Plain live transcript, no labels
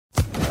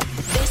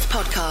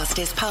podcast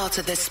is part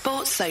of the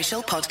Sports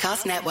Social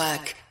Podcast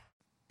Network.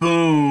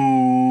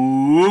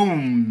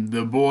 Boom!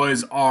 The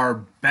boys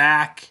are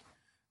back.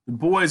 The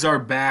boys are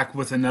back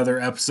with another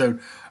episode.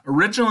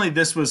 Originally,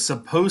 this was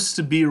supposed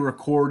to be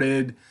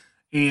recorded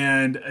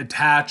and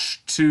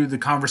attached to the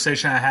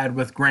conversation I had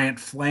with Grant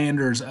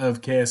Flanders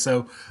of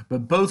KSO,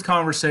 but both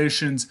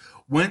conversations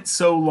went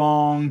so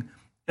long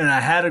and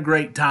I had a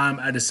great time,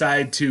 I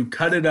decided to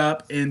cut it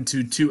up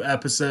into 2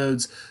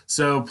 episodes.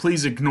 So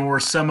please ignore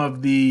some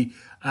of the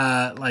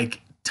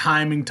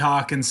timing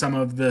talk and some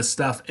of the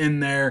stuff in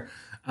there.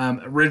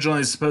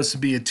 Originally, it's supposed to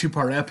be a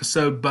 2-part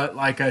episode, but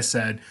like I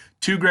said,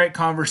 2 great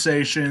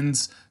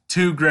conversations,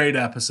 2 great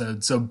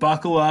episodes. So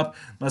buckle up.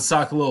 Let's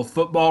talk a little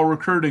football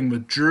recruiting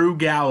with Drew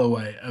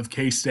Galloway of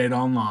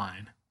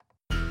K-StateOnline.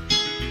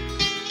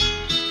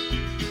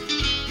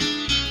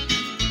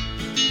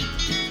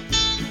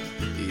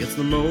 It's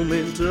the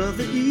moment of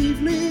the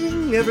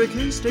evening every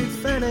K-State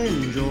fan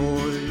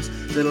enjoys.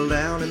 Settle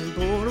down and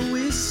pour a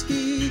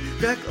whiskey,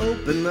 crack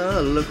open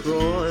a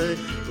LaCroix.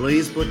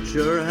 Please put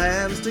your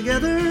hands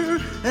together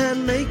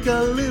and make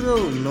a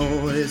little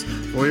noise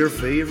for your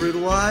favorite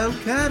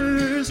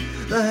Wildcatters,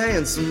 the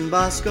handsome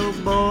Bosco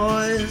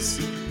boys.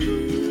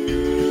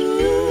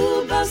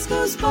 Ooh,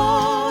 Bosco's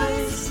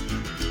boys.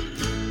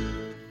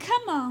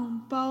 Come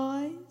on,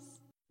 boys.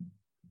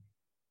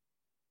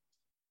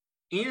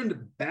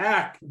 And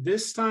back,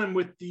 this time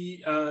with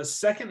the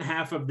second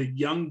half of the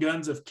Young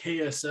Guns of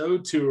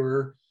KSO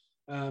tour,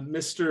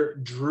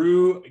 Mr.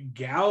 Drew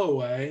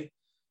Galloway,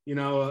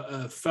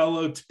 a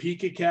fellow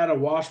Topeka cat, a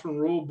Washburn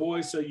Rural boy.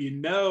 So,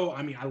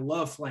 I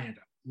love Flando.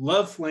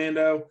 Love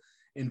Flando.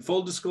 In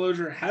full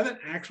disclosure, haven't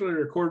actually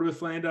recorded with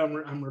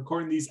Flando. I'm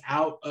recording these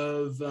out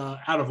of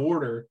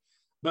order,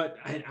 but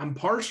I'm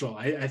partial.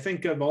 I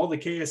think of all the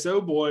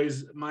KSO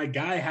boys, my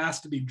guy has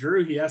to be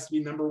Drew. He has to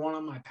be number 1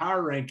 on my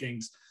power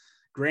rankings.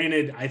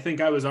 Granted, I think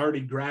I was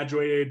already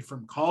graduated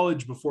from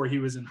college before he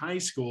was in high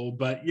school,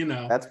 but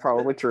that's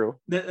probably true.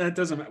 That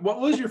doesn't matter. What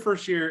was your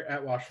first year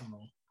at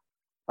Washington?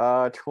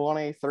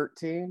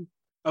 2013.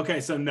 Okay,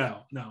 so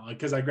no,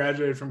 because I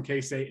graduated from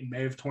K-State in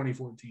May of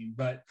 2014.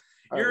 But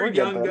you're right, a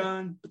young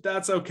gun, but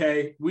that's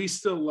okay. We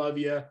still love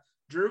you,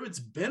 Drew. It's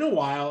been a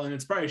while, and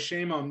it's probably a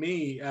shame on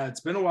me.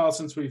 It's been a while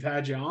since we've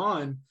had you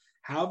on.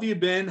 How have you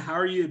been? How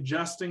are you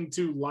adjusting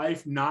to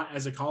life not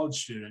as a college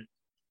student?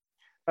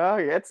 Oh,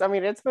 it's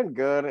been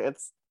good.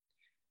 It's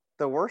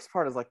the worst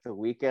part is like the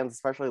weekends,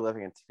 especially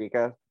living in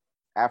Topeka.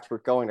 After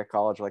going to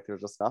college, like there's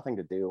just nothing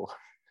to do.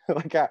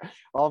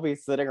 I'll be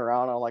sitting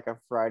around on like a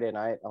Friday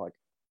night. I'm like,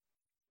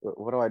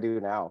 what do I do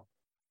now?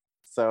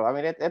 So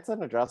it's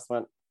an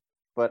adjustment,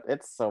 but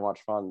it's so much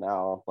fun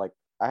now. Like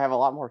I have a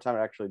lot more time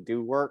to actually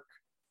do work,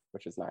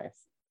 which is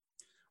nice.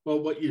 Well,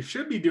 what you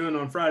should be doing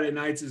on Friday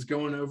nights is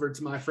going over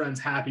to my friend's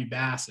Happy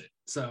Bassett.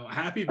 So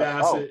Happy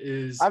Bassett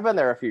is... I've been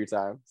there a few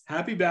times.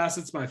 Happy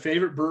Bassett's my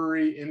favorite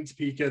brewery in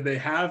Topeka. They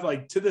have,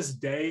 to this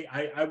day,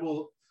 I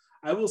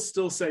will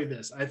still say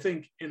this. I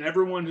think, and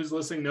everyone who's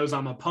listening knows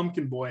I'm a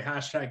pumpkin boy,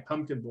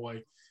 #pumpkin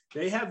boy.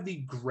 They have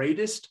the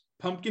greatest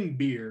pumpkin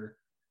beer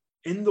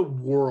in the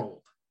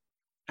world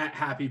at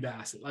Happy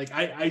Bassett.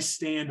 I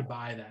stand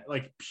by that.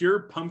 Pure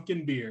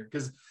pumpkin beer,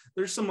 because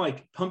there's some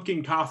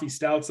pumpkin coffee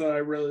stouts that I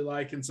really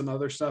like and some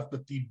other stuff,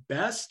 but the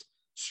best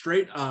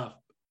straight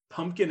up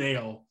pumpkin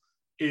ale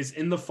is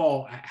in the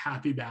fall at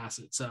Happy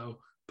Bassett. So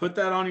put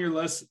that on your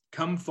list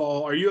come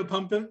fall. Are you a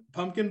pumpkin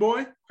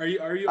boy? Are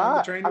you on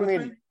the train with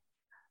me?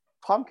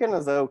 Pumpkin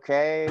is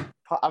okay.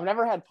 I've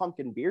never had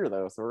pumpkin beer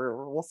though, so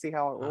we'll see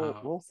how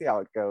we'll see how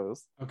it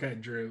goes. Okay,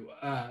 Drew.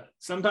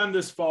 Sometime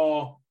this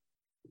fall,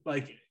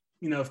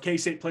 if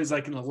K-State plays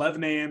an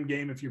 11 a.m.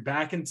 game, if you're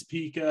back in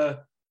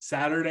Topeka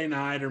Saturday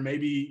night or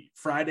maybe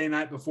Friday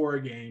night before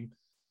a game,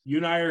 you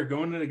and I are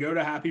going to go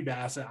to Happy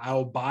Bassett.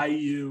 I'll buy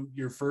you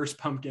your first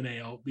pumpkin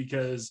ale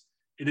because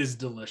it is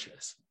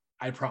delicious.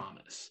 I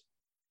promise.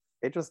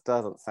 It just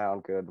doesn't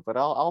sound good, but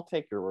I'll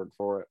take your word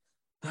for it.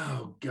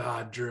 Oh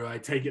God, Drew, I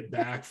take it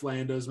back.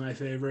 Flando's my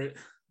favorite.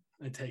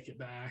 I take it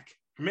back.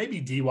 Or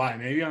maybe DY.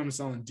 Maybe I'm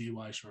selling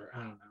DY short. I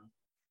don't know.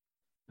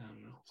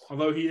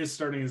 Although he is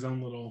starting his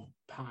own little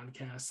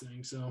podcast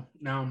thing, so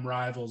now I'm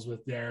rivals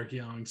with Derek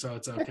Young, so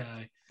it's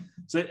okay.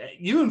 So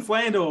you and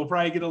Flando will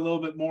probably get a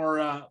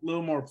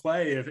little more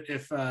play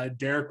if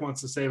Derek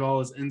wants to save all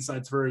his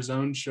insights for his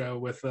own show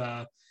with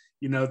the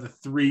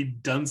 3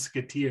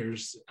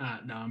 Dunsketeers.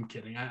 No, I'm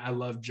kidding. I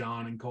love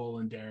John and Cole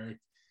and Derek.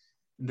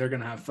 They're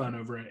going to have fun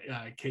over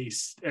at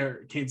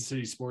Kansas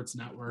City Sports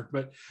Network.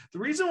 But the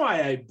reason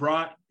why I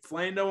brought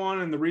Flando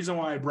on and the reason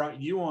why I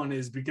brought you on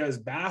is because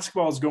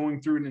basketball is going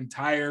through an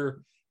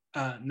entire,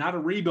 not a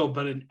rebuild,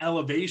 but an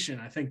elevation,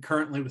 I think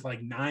currently with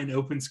 9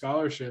 open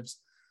scholarships.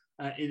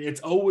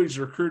 It's always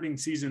recruiting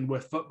season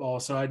with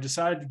football. So I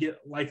decided to get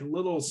a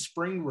little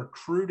spring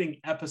recruiting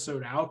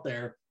episode out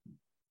there.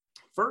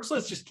 First,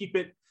 let's just keep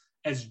it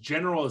as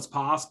general as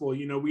possible.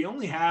 We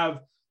only have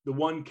the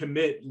one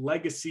commit,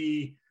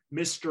 legacy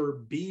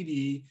Mr.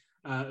 Beatty,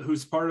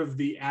 who's part of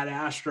the Ad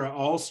Astra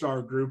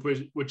All-Star group,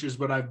 which is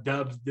what I've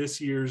dubbed this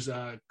year's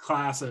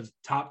class of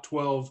top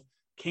 12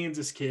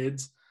 Kansas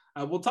kids.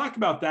 We'll talk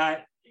about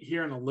that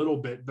here in a little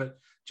bit, but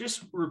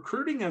just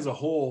recruiting as a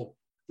whole,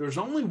 there's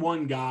only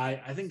one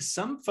guy. I think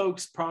some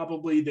folks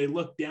probably, they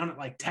look down at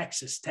like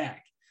Texas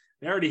Tech.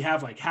 They already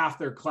have like half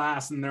their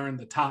class and they're in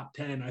the top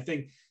 10. I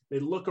think they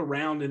look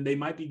around and they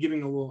might be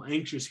getting a little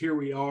anxious. Here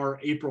we are,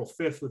 April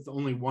 5th, with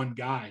only one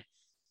guy.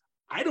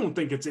 I don't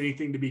think it's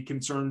anything to be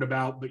concerned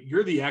about, but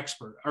you're the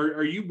expert.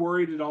 Are you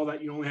worried at all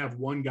that you only have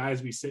one guy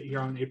as we sit here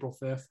on April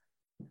 5th?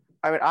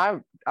 I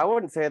mean, I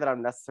wouldn't say that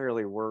I'm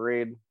necessarily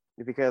worried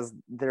because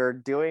they're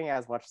doing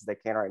as much as they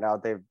can right now.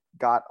 They've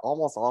got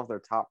almost all of their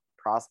top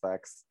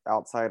prospects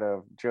outside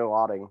of Joe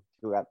Otting,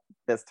 who at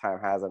this time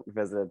hasn't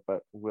visited,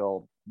 but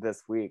will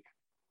this week,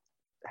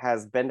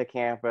 has been to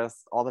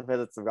campus. All the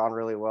visits have gone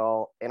really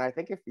well. And I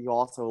think if you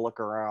also look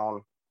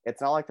around,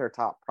 it's not like their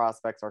top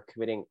prospects are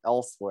committing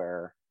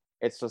elsewhere.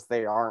 It's just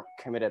they aren't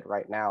committed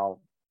right now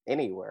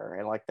anywhere.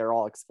 And like they're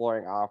all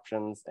exploring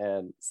options.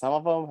 And some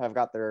of them have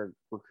got their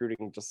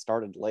recruiting just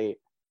started late.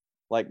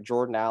 Like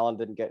Jordan Allen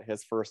didn't get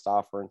his first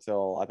offer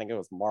until I think it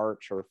was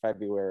March or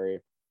February.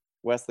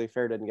 Wesley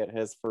Fair didn't get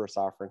his first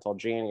offer until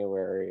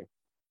January.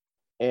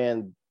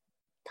 And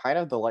kind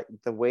of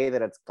the way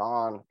that it's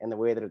gone and the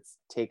way that it's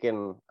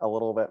taken a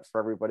little bit for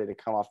everybody to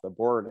come off the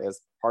board is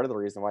part of the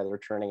reason why they're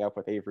turning up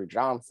with Avery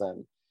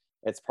Johnson.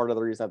 It's part of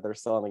the reason that they're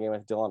still in the game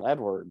with Dylan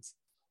Edwards.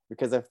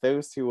 Because if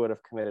those two would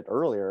have committed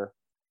earlier,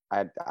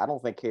 I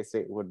don't think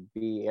K-State would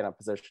be in a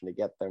position to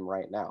get them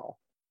right now.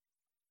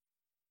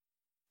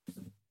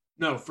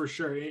 No, for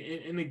sure.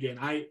 And again,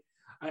 I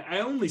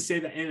only say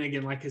that, and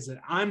again, like I said,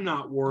 I'm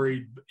not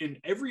worried.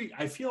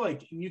 I feel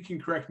like, and you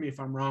can correct me if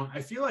I'm wrong,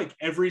 I feel like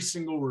every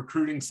single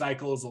recruiting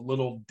cycle is a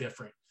little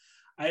different.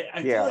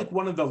 I feel like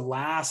one of the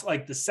last,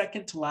 like the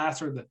second to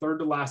last or the third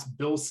to last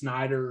Bill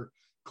Snyder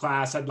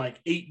class had like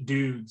 8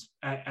 dudes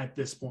at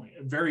this point,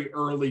 a very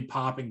early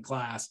popping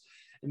class.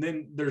 And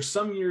then there's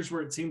some years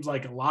where it seems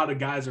like a lot of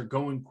guys are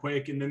going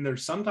quick. And then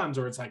there's sometimes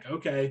where it's like,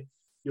 okay,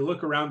 you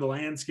look around the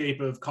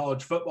landscape of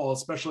college football,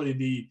 especially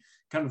the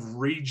kind of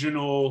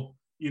regional,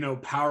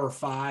 Power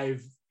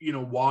 5,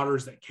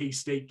 waters that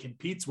K-State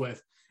competes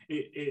with,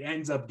 it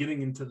ends up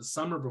getting into the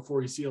summer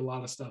before you see a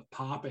lot of stuff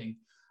popping.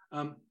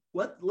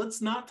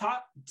 Let's not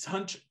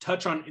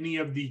touch on any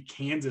of the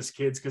Kansas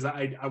kids, because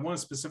I want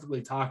to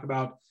specifically talk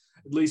about,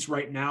 at least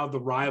right now, the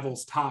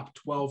Rivals top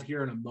 12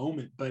 here in a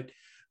moment. But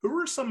who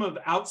are some of,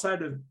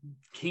 outside of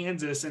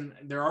Kansas, and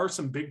there are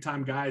some big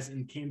time guys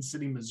in Kansas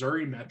City,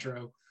 Missouri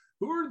Metro,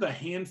 who are the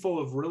handful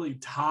of really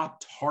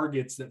top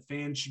targets that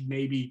fans should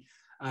maybe,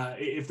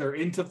 if they're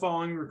into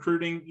following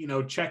recruiting,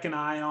 check an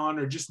eye on,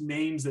 or just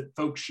names that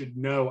folks should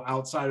know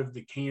outside of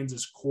the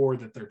Kansas core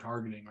that they're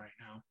targeting right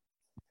now?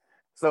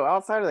 So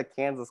outside of the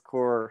Kansas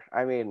core,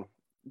 I mean,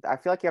 I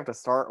feel like you have to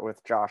start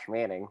with Josh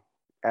Manning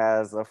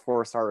as a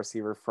 4-star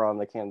receiver from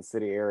the Kansas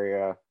City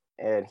area.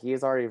 And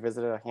he's already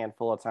visited a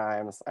handful of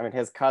times. I mean,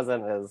 his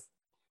cousin is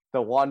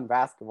the one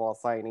basketball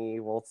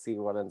signee. We'll see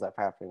what ends up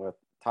happening with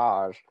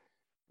Taj.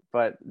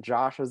 But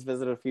Josh has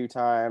visited a few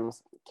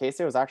times.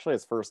 K-State was actually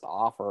his first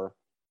offer,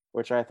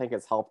 which I think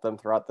has helped them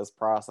throughout this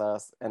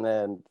process. And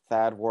then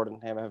Thad Ward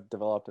and him have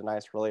developed a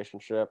nice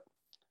relationship.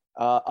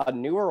 A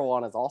newer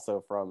one is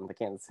also from the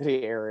Kansas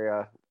City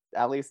area.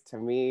 At least to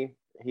me,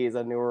 he's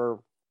a newer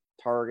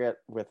target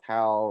with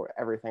how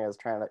everything is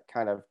trying to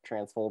kind of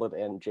transfolded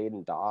in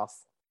Jaden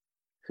Doss,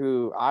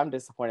 who I'm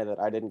disappointed that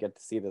I didn't get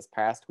to see this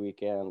past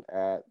weekend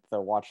at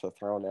the Watch the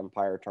Throne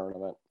Empire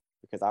tournament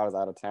because I was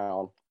out of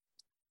town.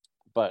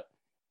 But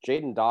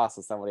Jaden Doss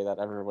is somebody that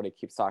everybody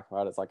keeps talking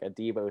about as like a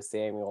Deebo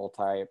Samuel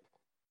type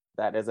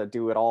that is a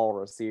do-it-all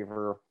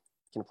receiver,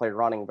 can play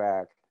running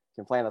back,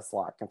 can play in the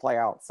slot, can play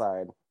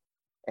outside,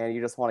 and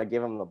you just want to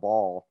give him the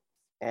ball.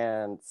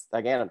 And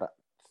again,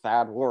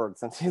 Thad Ward,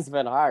 since he's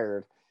been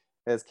hired,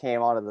 has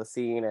came onto the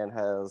scene and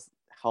has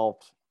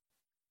helped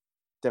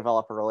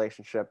develop a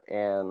relationship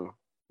and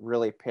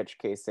really pitch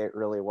K-State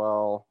really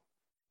well.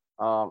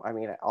 I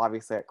mean,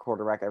 obviously at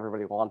quarterback,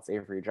 everybody wants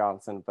Avery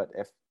Johnson, but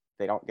if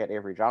they don't get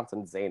Avery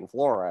Johnson, Zane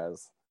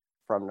Flores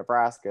from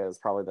Nebraska is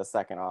probably the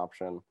second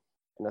option,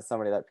 and it's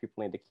somebody that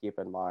people need to keep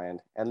in mind.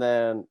 And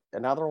then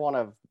another one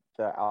of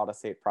the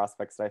out-of-state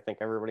prospects that I think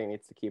everybody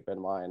needs to keep in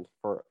mind,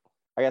 for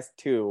I guess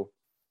 2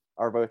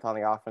 are both on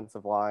the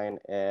offensive line,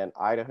 and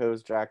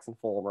Idaho's Jackson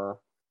Fulmer,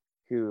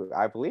 who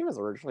I believe is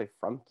originally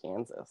from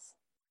Kansas,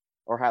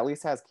 or at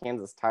least has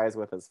Kansas ties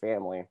with his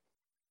family.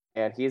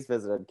 And he's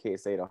visited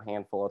K-State a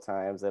handful of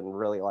times and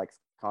really likes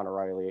Connor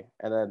Riley.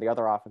 And then the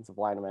other offensive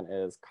lineman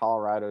is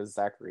Colorado's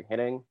Zachary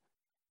Hitting,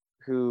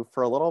 who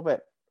for a little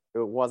bit,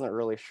 it wasn't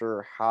really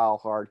sure how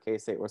hard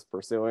K-State was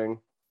pursuing,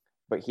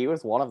 but he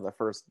was one of the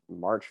first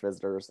March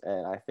visitors.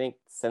 And I think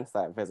since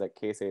that visit,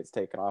 K-State's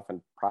taken off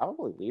and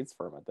probably leads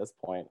for him at this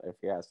point, if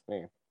you ask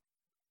me.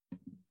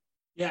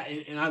 Yeah,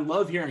 and I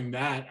love hearing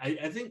that.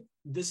 I think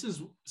this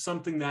is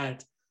something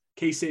that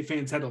K-State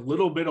fans had a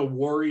little bit of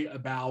worry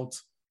about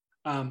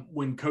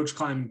when Coach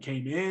Kleiman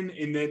came in.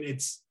 And then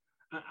it's,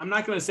 I'm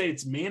not going to say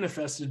it's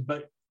manifested,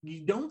 but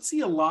you don't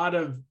see a lot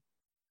of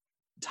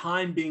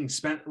time being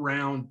spent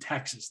around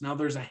Texas. Now,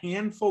 there's a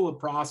handful of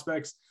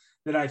prospects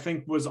that I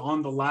think was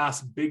on the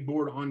last big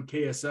board on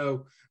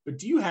KSO, but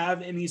do you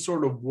have any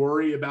sort of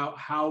worry about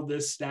how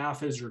this staff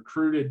has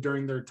recruited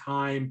during their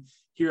time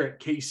here at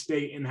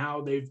K-State and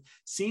how they've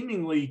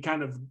seemingly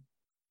kind of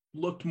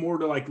looked more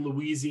to like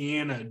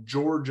Louisiana,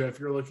 Georgia, if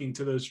you're looking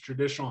to those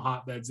traditional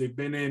hotbeds? They've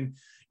been in,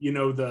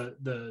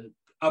 the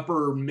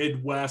upper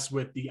Midwest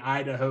with the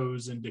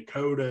Idahos and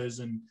Dakotas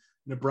and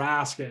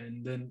Nebraska,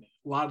 and then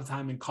a lot of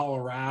time in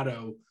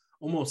Colorado,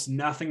 almost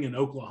nothing in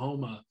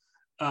Oklahoma.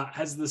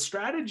 Has the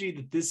strategy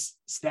that this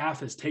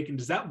staff has taken,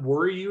 does that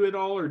worry you at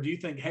all? Or do you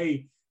think,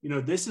 hey,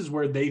 this is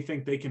where they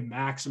think they can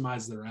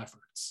maximize their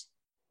efforts?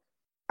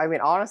 I mean,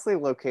 honestly,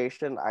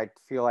 location, I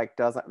feel like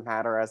doesn't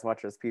matter as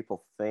much as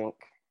people think.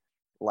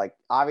 Like,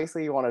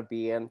 obviously you want to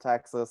be in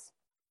Texas,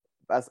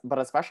 but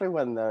especially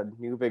when the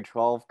new Big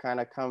 12 kind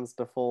of comes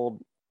to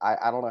fold,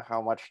 I don't know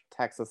how much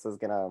Texas is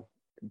going to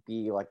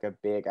be like a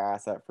big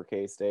asset for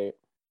K-State,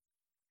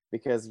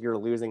 because you're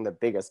losing the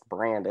biggest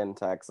brand in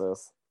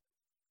Texas.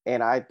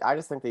 And I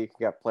just think that you can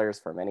get players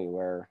from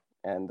anywhere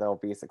and they'll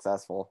be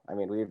successful. I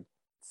mean, we've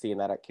seen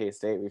that at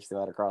K-State. We've seen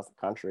that across the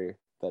country,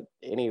 that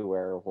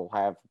anywhere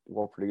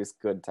will produce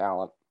good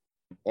talent.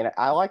 And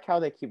I like how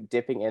they keep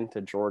dipping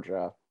into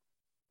Georgia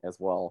as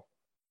well.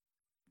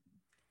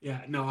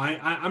 Yeah, no,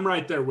 I'm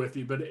right there with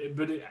you. But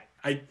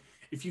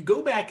if you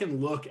go back and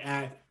look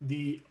at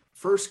the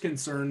first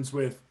concerns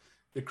with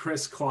the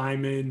Chris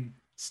Kleiman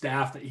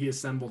staff that he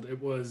assembled, it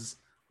was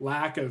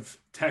lack of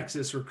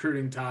Texas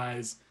recruiting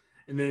ties.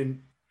 And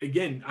then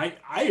again,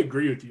 I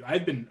agree with you.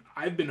 I've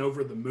been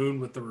over the moon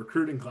with the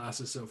recruiting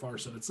classes so far,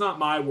 so it's not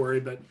my worry,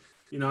 but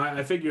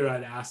I figured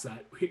I'd ask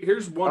that.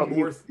 Here's one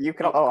more. You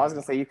can. I was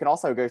gonna say you can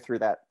also go through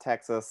that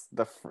Texas.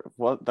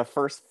 The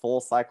first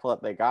full cycle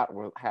that they got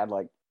had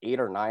like 8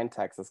 or 9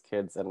 Texas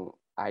kids, and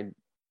I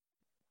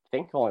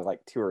think only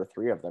like 2 or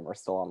 3 of them are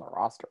still on the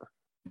roster.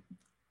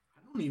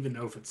 I don't even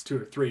know if it's 2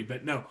 or 3,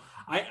 but no,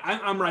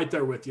 I'm right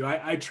there with you.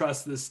 I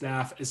trust this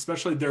staff,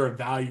 especially their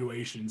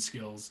evaluation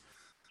skills.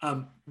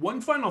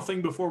 One final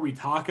thing before we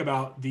talk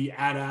about the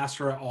Ad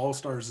Astra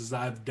All-Stars, as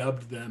I've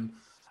dubbed them,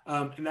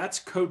 and that's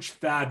Coach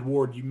Thad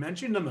Ward. You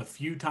mentioned him a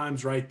few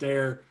times right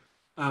there.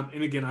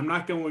 And again, I'm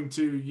not going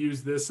to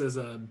use this as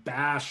a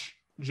bash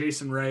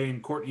Jason Ray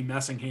and Courtney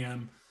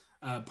Messingham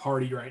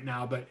party right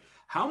now, but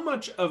how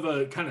much of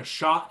a kind of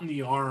shot in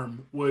the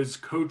arm was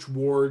Coach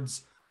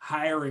Ward's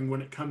hiring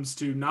when it comes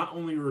to not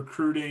only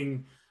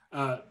recruiting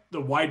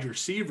the wide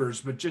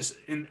receivers, but just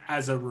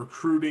as a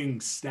recruiting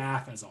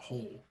staff as a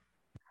whole?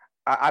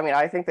 I mean,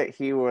 I think that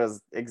he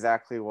was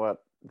exactly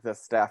what the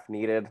staff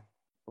needed.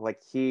 Like,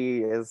 he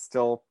is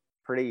still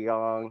pretty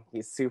young.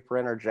 He's super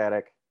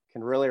energetic,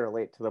 can really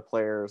relate to the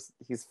players.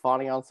 He's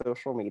funny on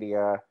social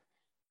media.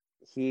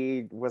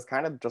 He was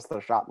kind of just the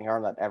shot in the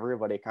arm that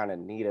everybody kind of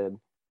needed.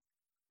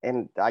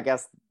 And I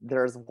guess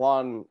there's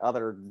one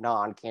other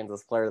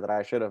non-Kansas player that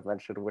I should have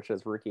mentioned, which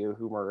is Ricky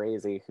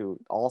Humarezi, who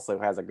also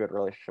has a good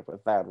relationship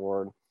with Thad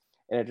Ward.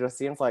 And it just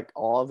seems like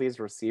all of these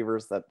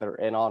receivers that they're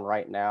in on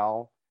right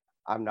now,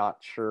 I'm not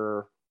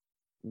sure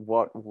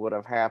what would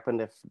have happened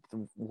if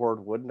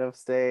Ward wouldn't have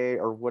stayed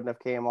or wouldn't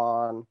have came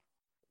on.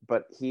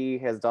 But he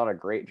has done a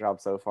great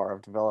job so far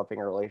of developing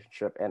a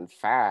relationship, and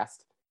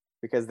fast,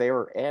 because they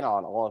were in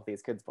on all of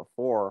these kids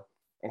before,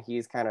 and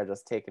he's kind of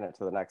just taken it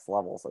to the next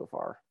level so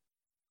far.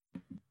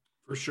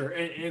 For sure.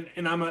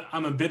 And I'm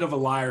a bit of a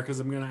liar, because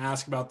I'm going to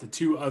ask about the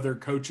 2 other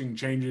coaching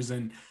changes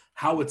and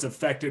how it's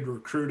affected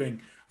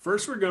recruiting.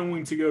 First, we're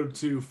going to go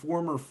to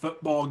former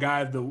football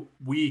guy of the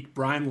week,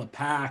 Brian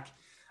LePack.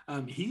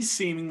 He's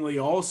seemingly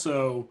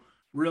also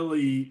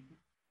really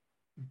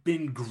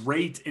been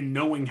great in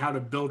knowing how to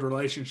build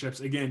relationships.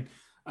 Again,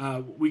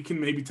 we can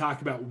maybe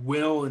talk about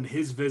Will and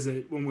his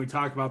visit when we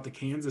talk about the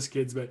Kansas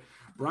kids, but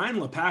Brian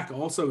LePack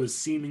also has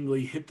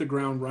seemingly hit the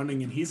ground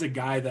running, and he's a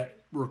guy that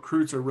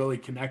recruits are really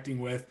connecting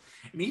with,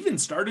 and even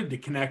started to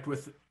connect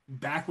with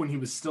back when he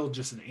was still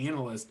just an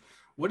analyst.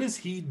 What has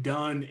he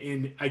done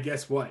in, I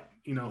guess,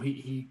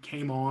 he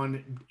came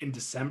on in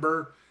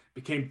December,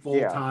 became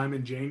full-time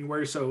in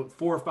January, so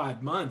 4 or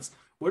 5 months.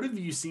 What have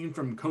you seen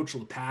from Coach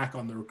LePack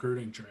on the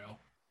recruiting trail?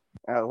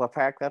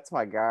 LePack, that's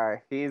my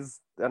guy.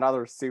 He's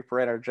another super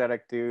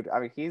energetic dude. I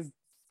mean, he's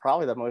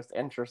probably the most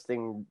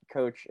interesting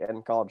coach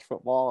in college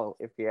football,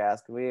 if you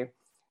ask me.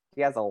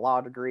 He has a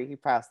law degree. He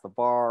passed the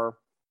bar.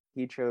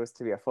 He chose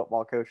to be a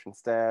football coach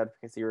instead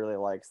because he really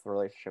likes the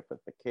relationship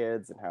with the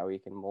kids and how he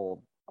can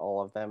mold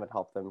all of them and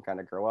help them kind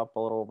of grow up a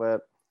little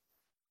bit.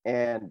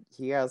 And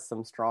he has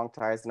some strong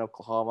ties in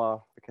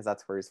Oklahoma because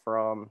that's where he's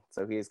from.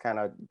 So he's kind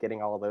of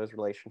getting all of those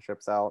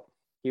relationships out.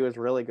 He was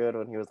really good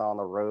when he was on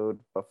the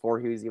road. Before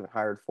he was even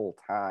hired full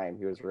time,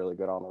 he was really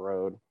good on the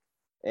road.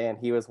 And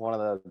he was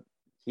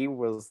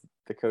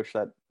the coach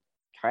that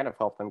kind of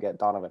helped them get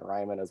Donovan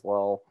Ryman as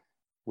well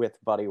with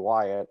Buddy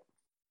Wyatt.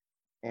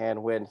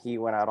 And when he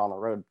went out on the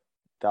road,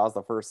 that was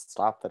the first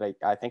stop that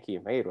I think he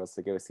made, was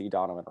to go see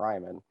Donovan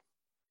Ryman.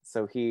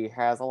 So he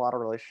has a lot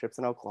of relationships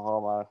in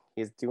Oklahoma.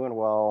 He's doing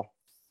well.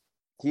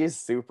 He is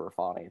super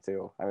funny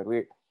too. I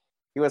mean,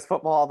 he was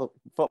the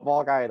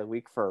football guy of the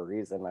week for a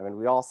reason. I mean,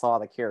 we all saw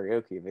the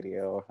karaoke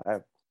video.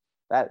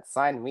 That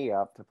signed me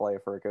up to play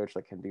for a coach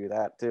that can do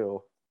that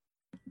too.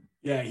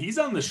 Yeah, he's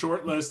on the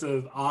short list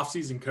of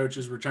off-season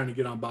coaches we're trying to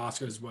get on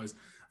Bosco's Boys.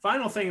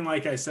 Final thing,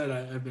 like I said,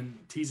 I've been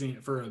teasing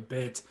it for a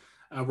bit.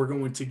 We're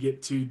going to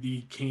get to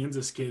the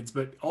Kansas kids,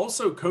 but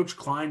also Coach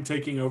Klein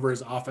taking over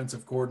as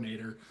offensive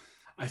coordinator.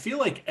 I feel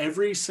like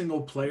every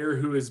single player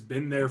who has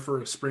been there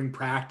for a spring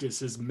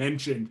practice has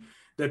mentioned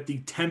that the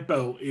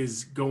tempo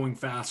is going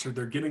faster.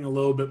 They're getting a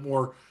little bit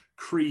more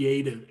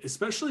creative,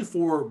 especially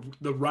for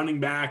the running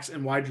backs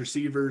and wide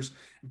receivers,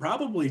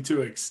 probably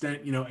to an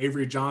extent,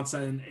 Avery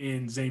Johnson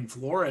and Zane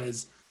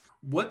Flores.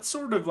 What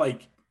sort of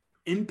like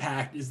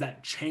impact is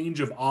that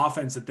change of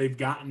offense that they've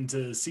gotten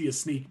to see a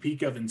sneak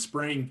peek of in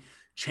spring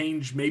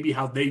change maybe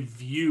how they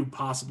view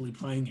possibly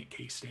playing at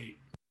K-State?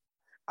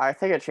 I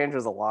think it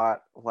changes a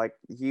lot. Like,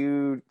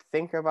 you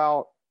think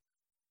about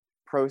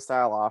pro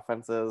style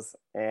offenses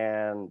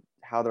and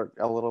how they're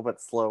a little bit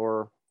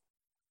slower,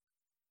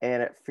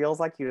 and it feels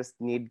like you just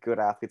need good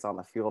athletes on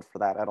the field for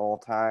that at all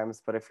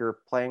times. But if you're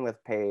playing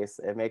with pace,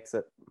 it makes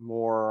it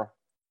more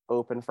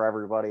open for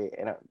everybody,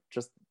 and it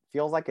just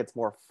feels like it's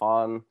more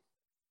fun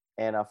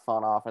and a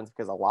fun offense,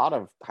 because a lot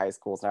of high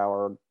schools now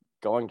are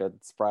going to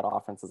spread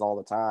offenses all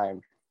the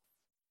time.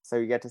 So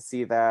you get to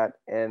see that,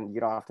 and you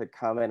don't have to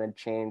come in and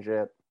change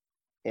it.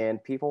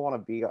 And people want to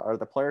be, or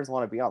the players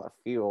want to be on the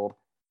field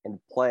and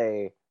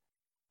play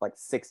like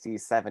 60,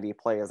 70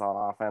 plays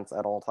on offense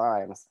at all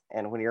times.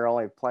 And when you're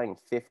only playing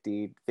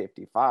 50,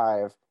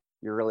 55,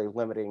 you're really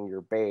limiting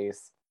your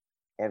base.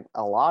 And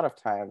a lot of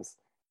times,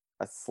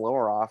 a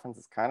slower offense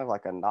is kind of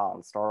like a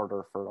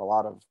non-starter for a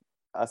lot of,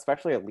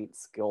 especially elite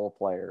skill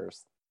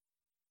players,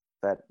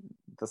 that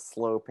the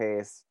slow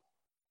pace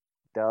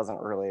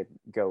doesn't really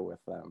go with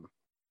them.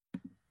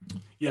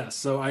 Yeah,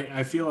 so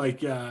I feel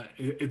like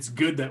it's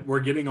good that we're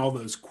getting all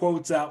those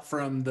quotes out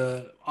from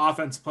the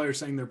offensive players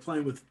saying they're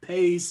playing with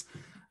pace,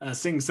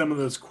 seeing some of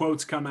those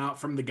quotes come out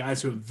from the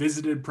guys who have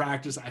visited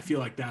practice. I feel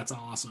like that's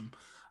awesome.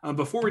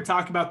 Before we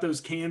talk about those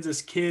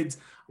Kansas kids,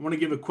 I want to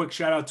give a quick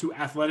shout out to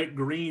Athletic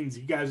Greens.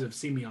 You guys have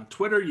seen me on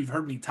Twitter. You've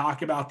heard me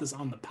talk about this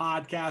on the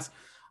podcast.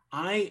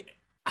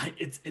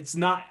 It's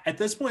not, at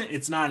this point,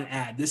 it's not an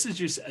ad. This is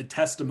just a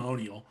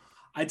testimonial.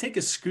 I take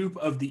a scoop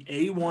of the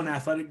A1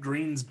 Athletic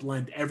Greens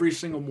blend every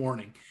single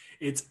morning.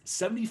 It's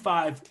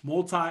 75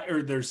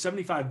 there's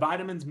 75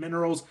 vitamins,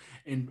 minerals,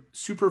 and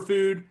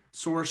superfood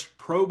sourced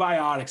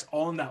probiotics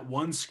all in that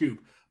one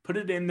scoop. Put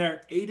it in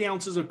there, 8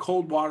 ounces of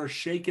cold water,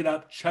 shake it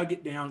up, chug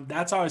it down.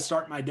 That's how I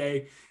start my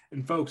day.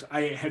 And folks,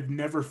 I have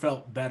never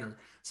felt better,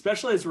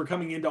 especially as we're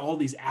coming into all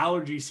these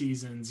allergy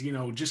seasons,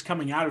 just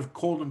coming out of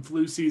cold and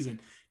flu season.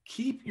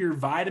 Keep your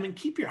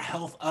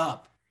health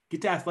up.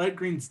 Get to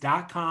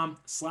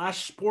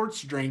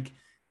athleticgreens.com/sportsdrink.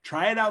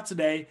 Try it out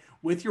today.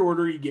 With your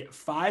order, you get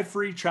 5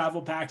 free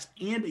travel packs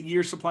and a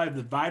year's supply of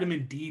the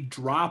vitamin D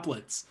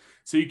droplets.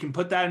 So you can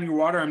put that in your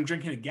water. I'm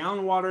drinking a gallon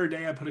of water a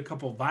day. I put a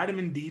couple of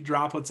vitamin D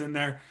droplets in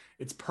there.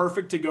 It's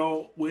perfect to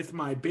go with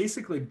my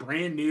basically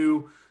brand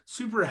new,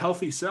 super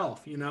healthy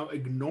self.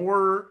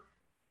 Ignore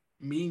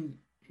me,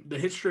 the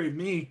history of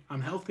me.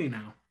 I'm healthy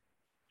now.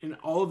 And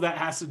all of that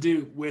has to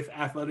do with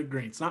Athletic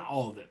Greens. Not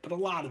all of it, but a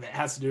lot of it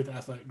has to do with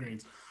Athletic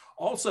Greens.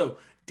 Also,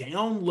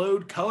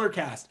 download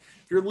Colorcast.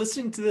 If you're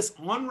listening to this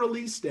on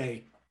release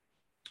day,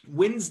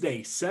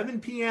 Wednesday, 7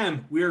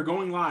 p.m., we are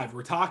going live.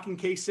 We're talking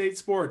K-State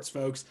sports,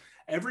 folks.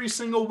 Every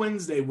single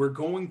Wednesday, we're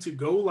going to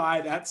go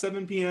live at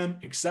 7 p.m.,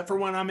 except for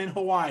when I'm in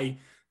Hawaii.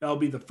 That'll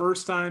be the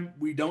first time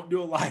we don't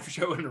do a live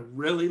show in a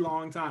really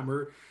long time.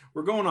 We're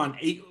going on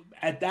 8.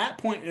 At that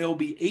point, it'll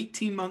be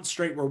 18 months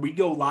straight where we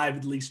go live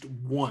at least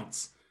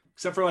once,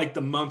 except for like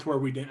the month where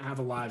we didn't have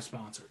a live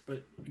sponsor,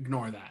 but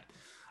ignore that.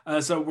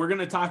 So we're going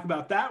to talk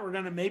about that. We're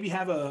going to maybe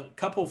have a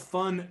couple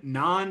fun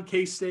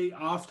non-K-State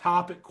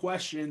off-topic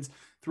questions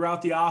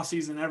throughout the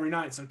offseason every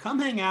night. So come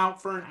hang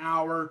out for an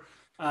hour,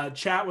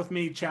 chat with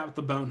me, chat with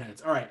the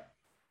Boneheads. All right.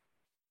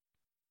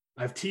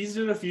 I've teased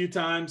it a few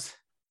times.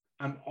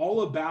 I'm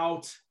all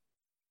about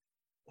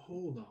 –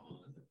 hold on.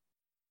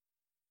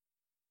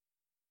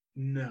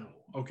 No.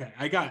 Okay.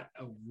 I got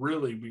a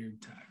really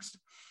weird text.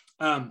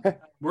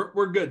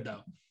 We're good,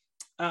 though.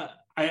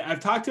 I've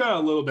talked about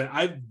it a little bit.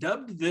 I've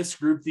dubbed this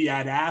group the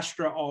Ad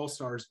Astra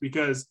All-Stars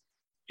because,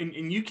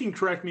 and you can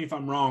correct me if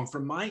I'm wrong,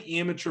 from my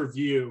amateur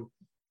view,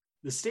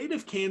 the state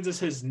of Kansas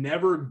has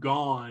never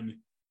gone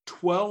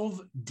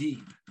 12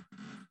 deep,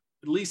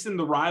 at least in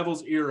the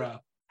Rivals era,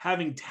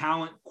 having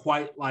talent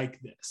quite like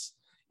this.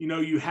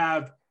 You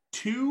have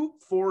 2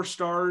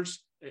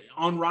 4-stars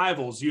on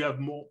Rivals. You have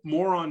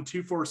more on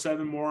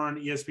 247, more on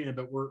ESPN,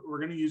 but we're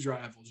going to use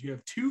Rivals. You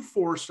have 2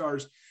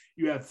 4-stars.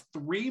 You have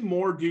 3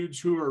 more dudes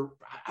who are,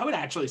 I would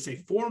actually say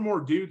 4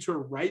 more dudes who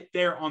are right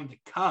there on the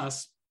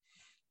cusp.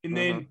 And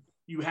then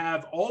you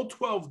have all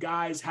 12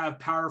 guys have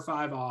Power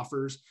 5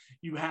 offers.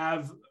 You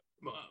have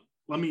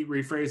let me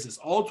rephrase this.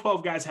 All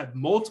 12 guys have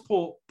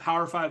multiple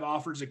Power 5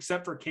 offers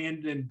except for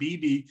Camden and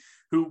BB,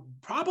 who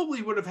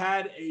probably would have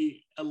had a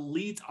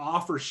elite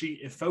offer sheet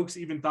if folks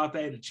even thought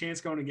they had a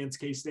chance going against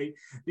K-State.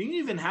 They didn't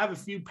even have a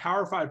few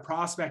Power 5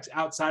 prospects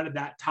outside of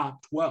that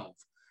top 12.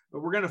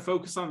 But we're going to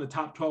focus on the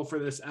top 12 for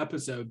this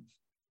episode.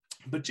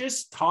 But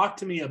just talk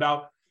to me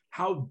about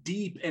how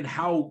deep and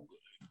how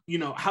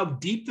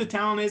deep the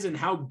talent is and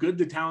how good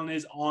the talent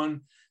is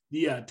on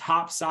the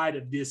top side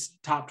of this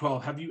top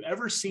 12. Have you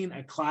ever seen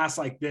a class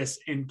like this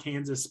in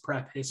Kansas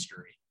prep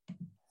history?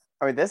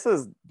 I mean, this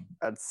is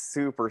a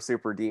super,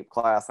 super deep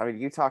class. I mean,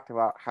 you talked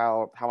about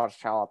how much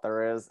talent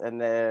there is, and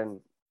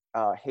then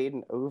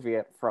Hayden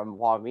Oviatt from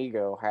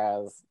Wamego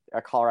has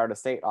a Colorado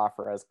State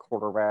offer as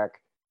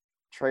quarterback.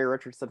 Trey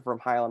Richardson from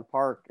Highland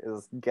Park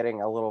is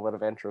getting a little bit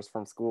of interest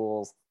from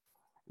schools.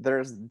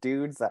 There's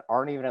dudes that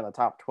aren't even in the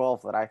top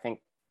 12 that I think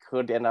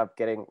could end up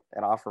getting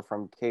an offer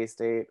from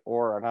K-State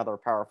or another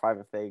Power 5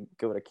 if they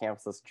go to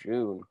camps this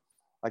June.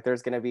 Like,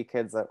 there's going to be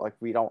kids that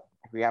we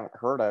haven't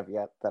heard of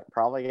yet that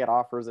probably get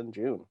offers in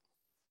June.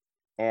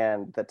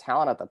 And the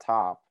talent at the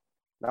top,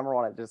 number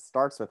one, it just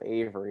starts with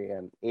Avery,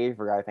 and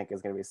Avery I think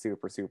is going to be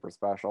super, super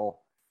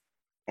special.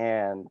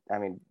 And I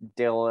mean,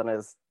 Dylan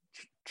is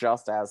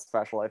just as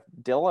special. If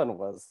Dylan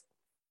was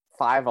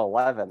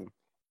 5'11"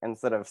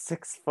 instead of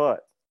 6 foot,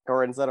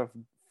 or instead of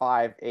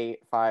 5'8",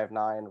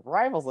 5'9",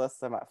 Rivals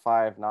lists him at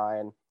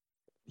 5'9".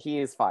 He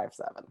is 5'7"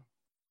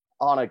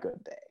 on a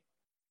good day.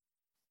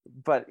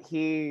 But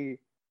he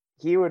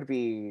would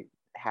be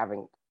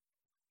having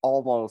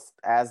almost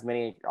as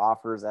many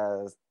offers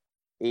as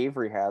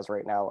Avery has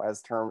right now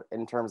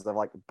in terms of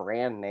like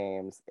brand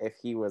names if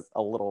he was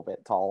a little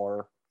bit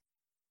taller.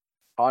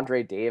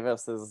 Andre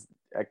Davis is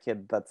a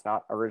kid that's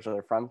not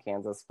originally from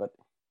Kansas, but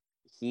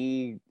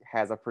he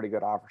has a pretty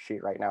good offer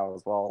sheet right now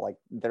as well. Like,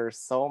 there's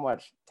so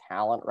much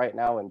talent right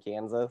now in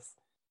Kansas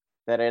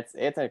that it's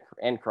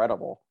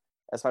incredible,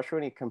 especially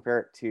when you compare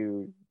it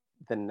to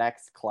the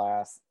next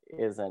class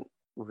isn't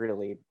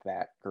really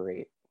that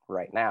great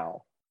right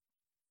now.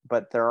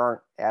 But there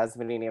aren't as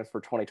many names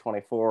for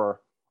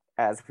 2024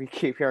 as we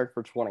keep hearing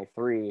for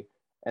 23,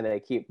 and they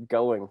keep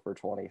going for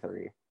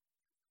 23.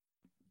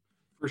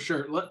 For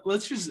sure.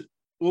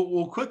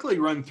 We'll quickly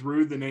run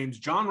through the names.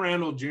 John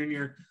Randall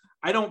Jr.,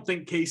 I don't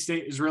think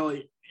K-State is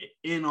really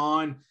in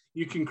on.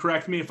 You can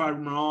correct me if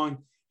I'm wrong.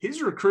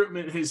 His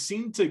recruitment has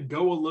seemed to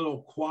go a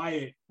little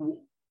quiet.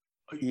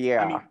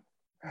 Yeah. I mean,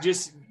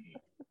 just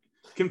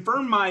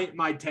confirm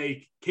my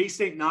take.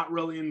 K-State not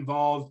really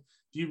involved.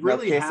 Do you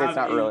really have K-State's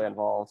not really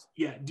involved.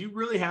 Yeah. Do you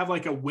really have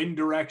like a wind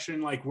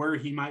direction, like where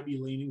he might be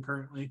leaning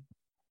currently?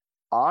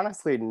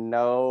 Honestly,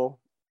 no.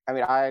 I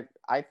mean,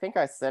 I think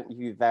I sent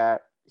you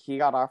that he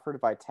got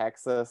offered by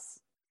Texas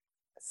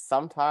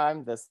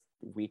sometime this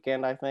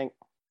weekend, I think.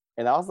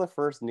 And that was the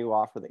first new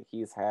offer that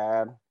he's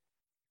had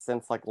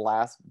since like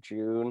last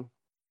June.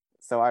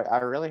 So I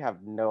really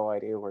have no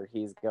idea where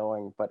he's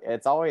going, but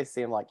it's always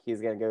seemed like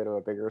he's going to go to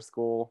a bigger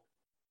school.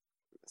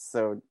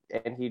 So,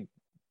 and he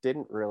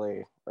hasn't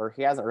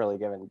really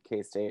given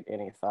K-State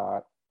any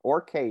thought,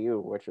 or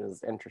KU, which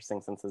is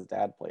interesting since his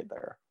dad played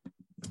there.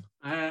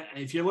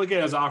 If you look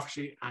at his offer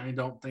sheet, I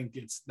don't think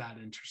it's that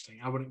interesting.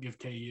 I wouldn't give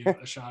KU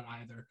a shot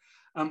either.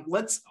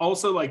 Let's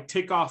also like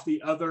tick off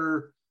the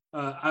other,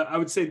 I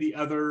would say the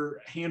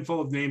other handful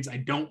of names I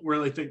don't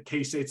really think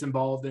K-State's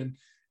involved in.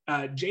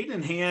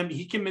 Jaden Ham,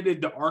 he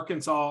committed to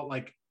Arkansas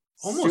like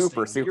almost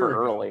super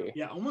early.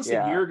 Yeah, almost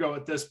a year ago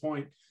at this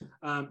point.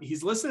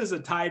 He's listed as a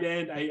tight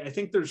end. I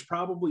think there's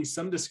probably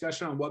some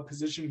discussion on what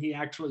position he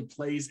actually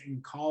plays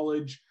in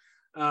college.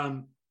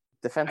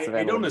 Defensive end.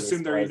 I don't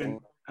assume they're even.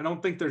 I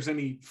don't think there's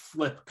any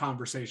flip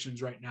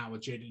conversations right now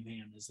with Jaden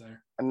Ham, is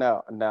there?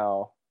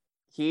 No.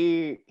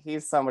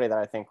 He's somebody that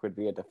I think would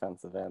be a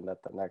defensive end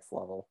at the next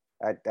level.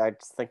 I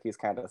just think he's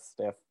kind of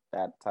stiff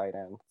at tight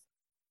end.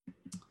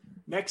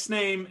 Next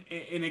name,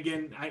 and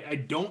again, I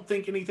don't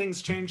think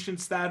anything's changed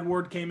since Thad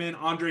Ward came in.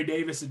 Andre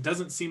Davis, it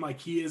doesn't seem like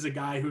he is a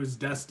guy who is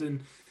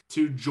destined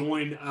to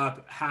join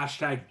up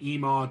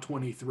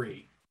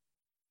 #EMA23.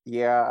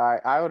 Yeah,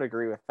 I would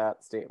agree with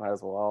that statement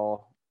as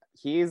well.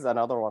 He's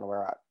another one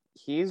where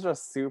he's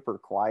just super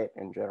quiet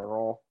in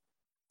general.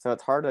 So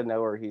it's hard to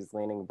know where he's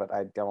leaning, but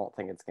I don't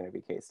think it's going to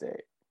be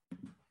K-State.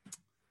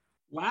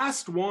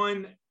 Last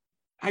one.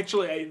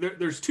 Actually,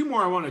 there's two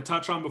more I want to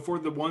touch on before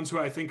the ones who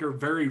I think are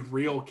very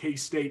real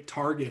K-State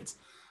targets.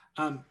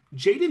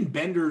 Jaden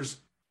Bender's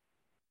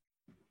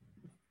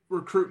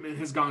recruitment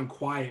has gone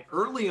quiet.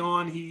 Early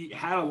on, he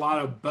had a lot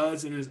of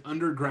buzz in his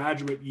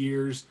undergraduate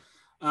years.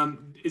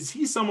 Is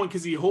he someone,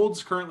 because he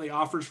holds currently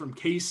offers from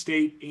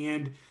K-State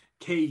and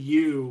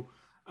KU,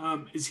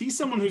 is he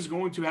someone who's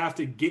going to have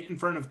to get in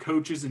front of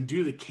coaches and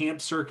do the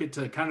camp circuit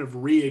to kind of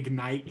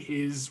reignite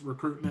his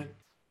recruitment?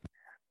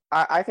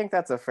 I think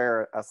that's a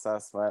fair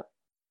assessment.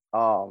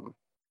 I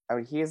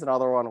mean, he's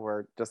another one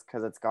where just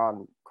because it's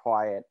gone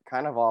quiet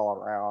kind of all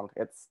around,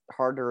 it's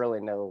hard to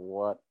really know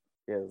what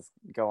is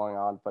going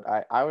on. But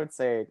I would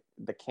say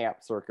the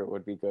camp circuit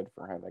would be good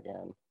for him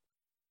again.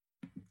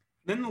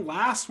 Then the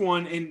last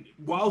one, and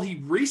while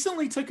he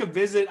recently took a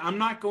visit, I'm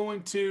not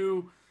going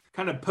to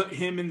kind of put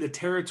him in the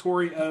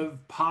territory of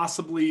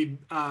possibly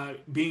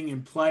being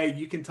in play.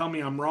 You can tell me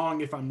I'm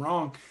wrong if I'm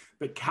wrong,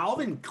 but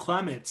Calvin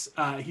Clements,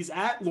 he's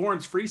at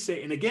Lawrence Free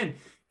State. And again,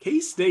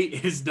 K-State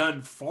has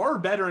done far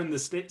better in the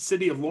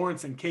city of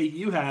Lawrence than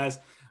KU has,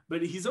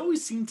 but he's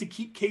always seemed to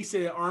keep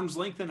K-State at arm's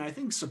length, and I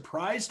think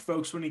surprised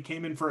folks when he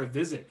came in for a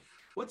visit.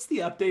 What's the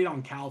update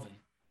on Calvin?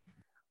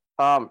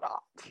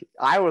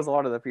 I was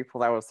one of the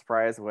people that was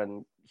surprised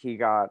when he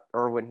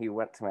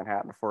went to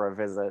Manhattan for a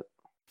visit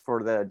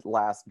for the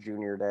last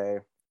junior day,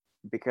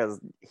 because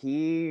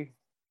he,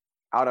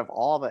 out of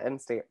all the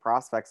in-state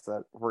prospects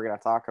that we're going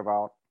to talk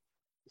about,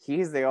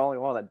 he's the only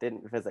one that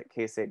didn't visit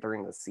K-State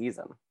during the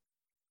season.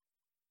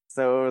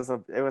 So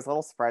it was a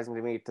little surprising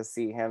to me to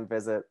see him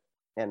visit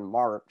in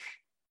March,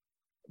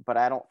 but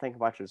I don't think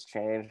much has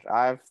changed.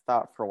 I've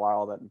thought for a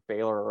while that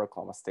Baylor or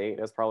Oklahoma State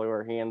is probably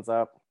where he ends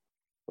up,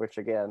 which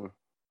again,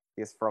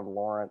 he's from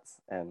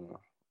Lawrence, and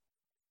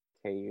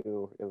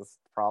KU is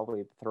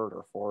probably third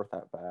or fourth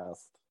at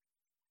best.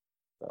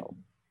 So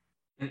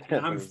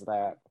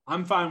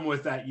I'm fine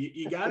with that.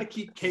 You got to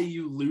keep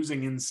KU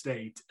losing in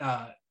state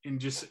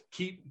and just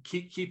keep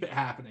it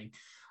happening.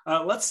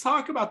 Let's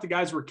talk about the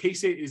guys where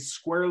K-State is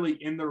squarely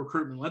in the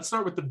recruitment. Let's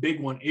start with the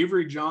big one,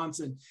 Avery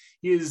Johnson.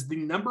 He is the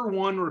number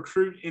one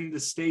recruit in the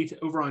state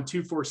over on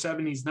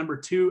 247. He's number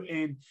two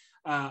in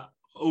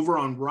over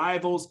on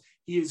Rivals.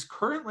 He is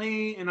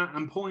currently, and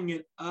I'm pulling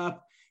it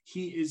up,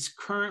 he is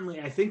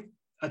currently, I think,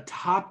 a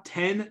top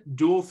 10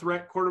 dual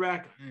threat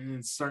quarterback, and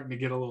it's starting to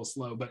get a little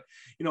slow, but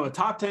a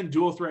top 10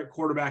 dual threat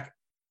quarterback.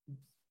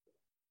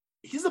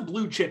 He's a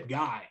blue chip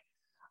guy.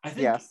 I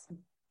think yes.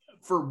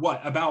 For what,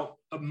 about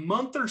a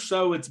month or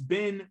so, it's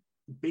been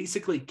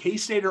basically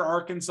K-State or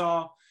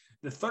Arkansas.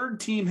 The third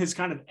team has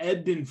kind of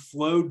ebbed and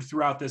flowed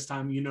throughout this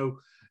time.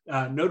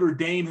 Notre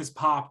Dame has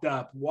popped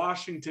up.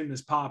 Washington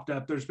has popped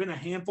up. There's been a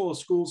handful of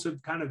schools who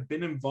have kind of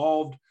been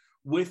involved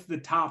with the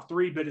top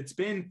three, but it's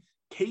been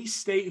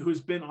K-State who's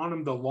been on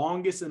them the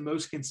longest and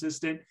most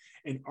consistent,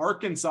 and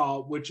Arkansas,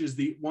 which is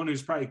the one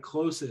who's probably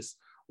closest.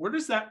 Where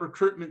does that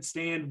recruitment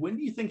stand? When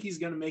do you think he's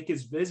going to make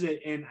his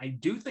visit? And I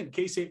do think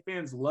K-State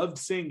fans loved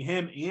seeing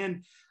him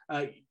and,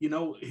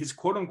 his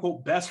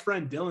quote-unquote best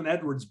friend, Dylan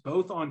Edwards,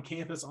 both on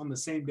campus on the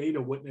same day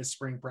to witness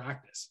spring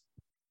practice.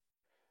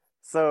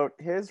 So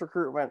his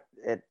recruitment,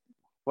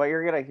 what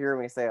you're going to hear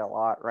me say a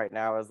lot right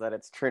now is that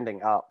it's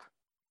trending up.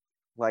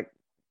 Like,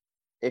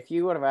 if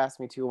you would have asked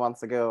me 2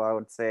 months ago, I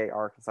would say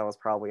Arkansas was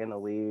probably in the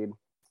lead.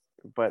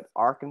 But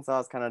Arkansas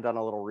has kind of done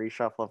a little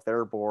reshuffle of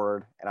their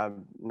board, and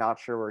I'm not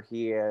sure where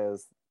he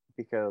is,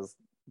 because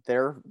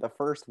the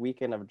first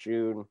weekend of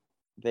June,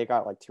 they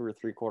got like 2 or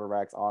 3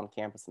 quarterbacks on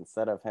campus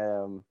instead of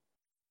him.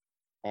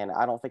 And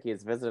I don't think he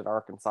has visited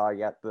Arkansas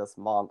yet this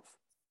month.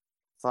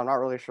 So I'm not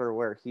really sure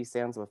where he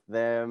stands with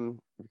them,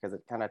 because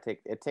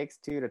it takes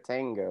two to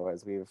tango,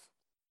 as we've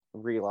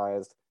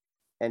realized.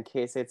 And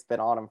K-State's been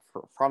on him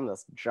from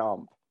this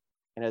jump,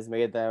 and has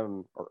made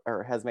them,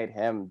 or has made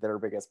him their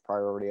biggest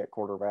priority at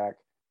quarterback.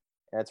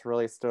 And it's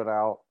really stood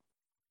out.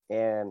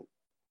 And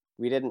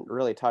we didn't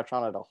really touch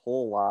on it a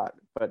whole lot,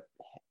 but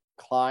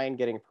Klein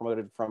getting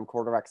promoted from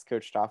quarterbacks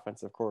coach to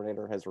offensive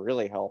coordinator has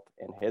really helped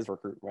in his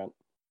recruitment,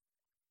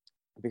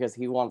 because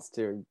he wants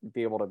to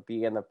be able to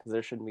be in the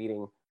position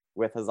meeting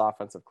with his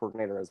offensive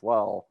coordinator as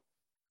well.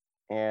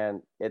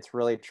 And it's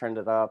really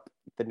trended up.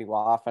 The new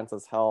offense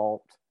has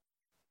helped.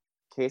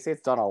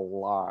 K-State's done a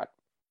lot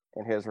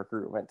in his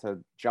recruitment to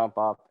jump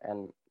up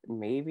and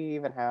maybe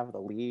even have the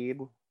lead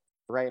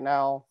right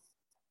now.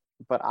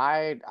 But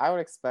I would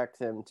expect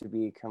him to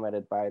be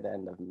committed by the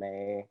end of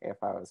May, if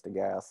I was to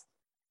guess.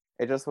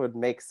 It just would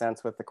make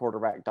sense with the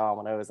quarterback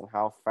dominoes and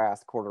how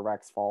fast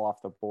quarterbacks fall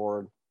off the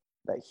board,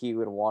 that he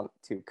would want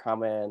to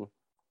come in.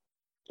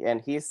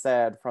 And he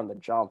said from the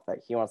jump that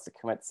he wants to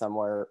commit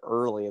somewhere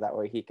early. That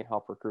way he can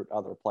help recruit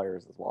other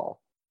players as well.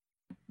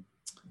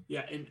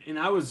 Yeah, and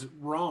I was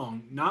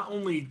wrong. Not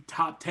only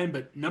top 10,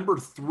 but number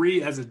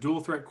 3 as a dual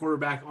threat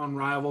quarterback on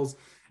Rivals,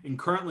 and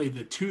currently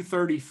the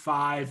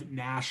 235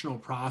 national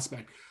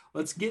prospect.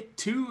 Let's get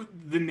to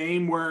the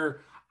name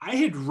where I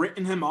had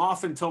written him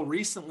off until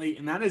recently,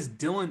 and that is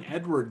Dylan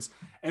Edwards.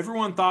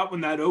 Everyone thought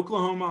when that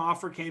Oklahoma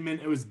offer came in,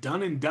 it was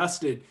done and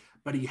dusted,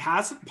 but he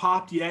hasn't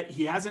popped yet.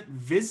 He hasn't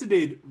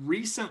visited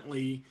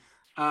recently.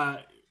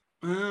 No,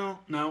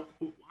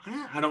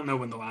 I don't know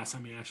when the last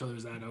time he actually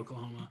was at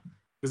Oklahoma.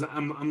 Because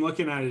I'm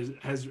looking at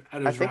his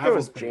I think it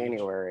was page.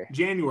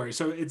 January.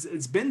 So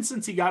it's been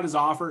since he got his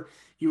offer.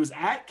 He was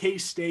at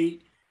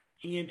K-State,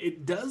 and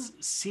it does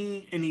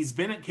seem, and he's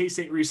been at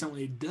K-State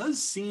recently, it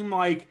does seem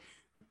like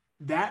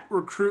that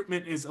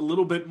recruitment is a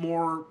little bit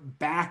more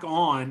back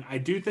on. I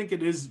do think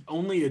it is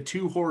only a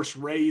 2-horse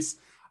race.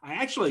 I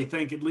actually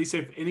think, at least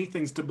if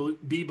anything's to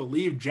be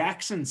believed,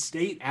 Jackson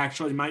State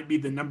actually might be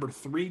the number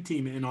 3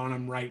 team in on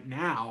him right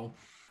now.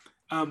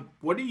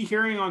 What are you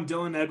hearing on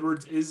Dylan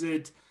Edwards? Is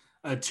it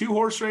a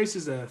 2-horse race?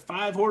 Is it a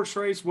 5-horse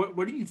race? What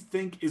do you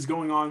think is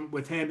going on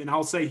with him? And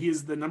I'll say he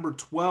is the number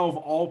 12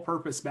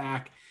 all-purpose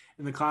back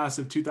in the class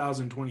of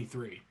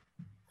 2023?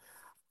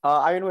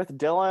 I mean, with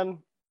Dylan,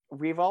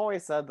 we've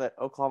always said that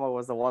Oklahoma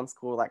was the one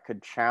school that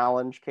could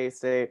challenge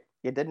K-State.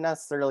 It didn't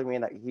necessarily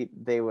mean that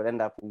they would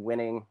end up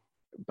winning,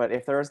 but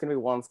if there was going to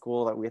be one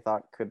school that we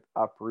thought could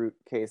uproot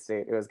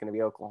K-State, it was going to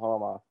be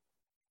Oklahoma.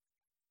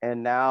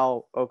 And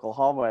now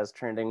Oklahoma is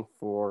trending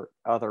for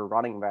other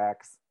running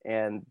backs.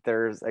 And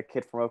there's a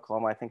kid from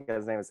Oklahoma, I think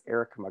his name is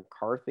Eric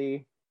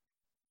McCarthy,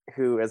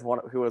 who was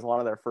one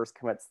of their first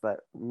commits that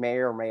may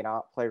or may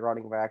not play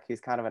running back.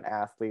 He's kind of an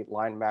athlete,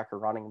 linebacker,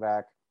 running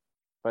back.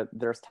 But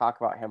there's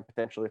talk about him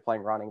potentially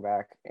playing running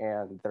back,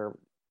 and they're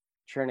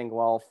trending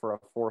well for a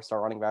 4-star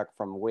running back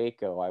from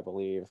Waco, I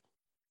believe.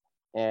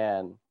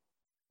 And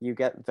you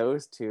get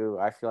those two,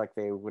 I feel like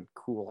they would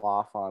cool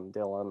off on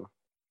Dylan,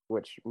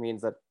 which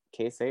means that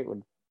K-State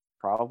would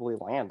probably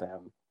land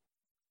him.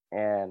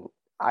 And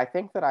I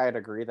think that I'd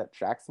agree that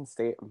Jackson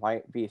State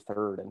might be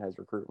third in his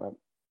recruitment,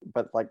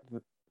 but like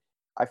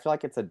I feel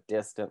like it's a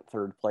distant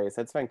third place.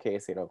 It's been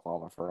K-State,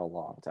 Oklahoma for a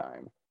long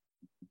time.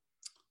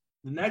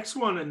 The next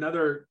one,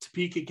 another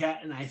Topeka cat,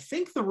 and I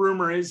think the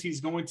rumor is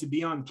he's going to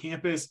be on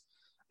campus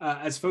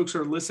as folks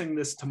are listening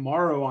this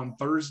tomorrow on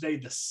Thursday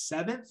the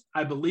 7th,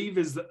 I believe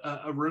is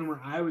a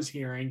rumor I was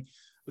hearing,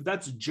 but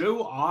that's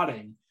Joe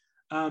Otting.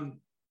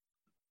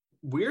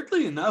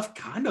 Weirdly enough,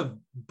 kind of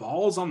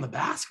balls on the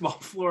basketball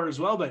floor as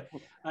well, but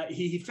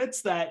he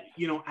fits that,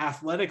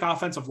 athletic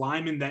offensive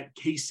lineman that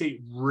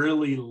K-State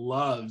really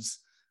loves.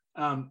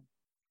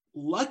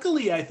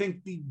 Luckily, I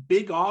think the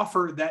big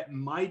offer that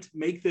might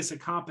make this a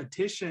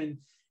competition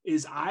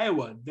is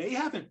Iowa. They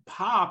haven't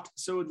popped,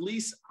 so at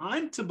least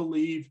I'm to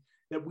believe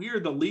that we are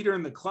the leader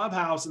in the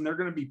clubhouse, and they're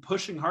going to be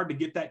pushing hard to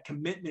get that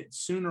commitment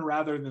sooner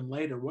rather than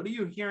later. What are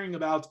you hearing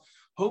about,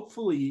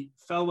 hopefully,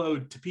 fellow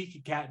Topeka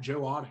cat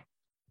Joe Otting?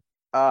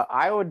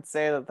 I would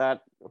say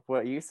that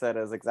what you said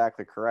is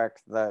exactly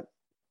correct, that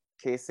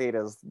K-State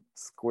is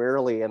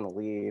squarely in the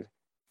lead,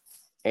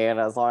 and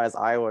as long as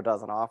Iowa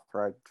doesn't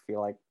offer, I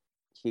feel like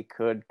he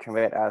could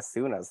commit as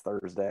soon as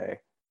Thursday.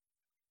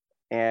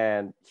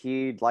 And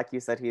he, like you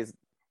said, he's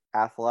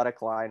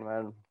athletic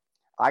lineman.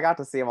 I got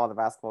to see him on the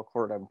basketball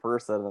court in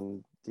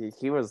person, and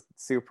he was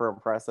super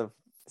impressive.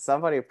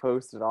 Somebody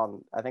posted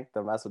on, I think,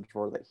 the message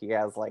board that he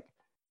has like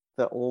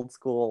the old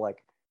school,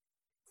 like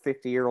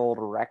 50-year-old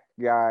rec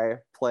guy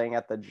playing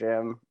at the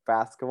gym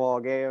basketball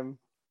game,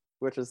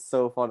 which is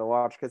so fun to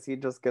watch because he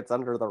just gets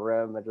under the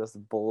rim and just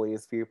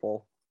bullies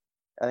people.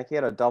 I think he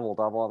had a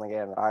double-double in the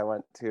game that I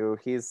went to.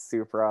 He's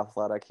super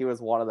athletic. He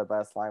was one of the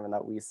best linemen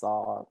that we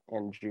saw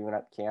in June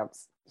at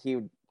camps. He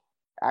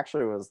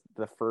actually was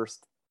the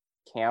first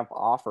camp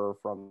offer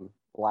from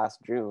last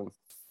June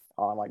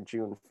on like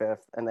June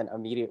 5th, and then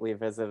immediately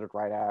visited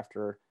right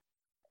after.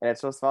 And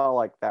it just felt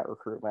like that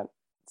recruitment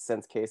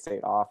since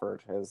K-State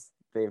offered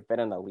they've been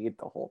in the lead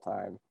the whole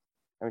time.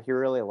 I mean, he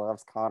really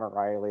loves Connor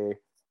Riley.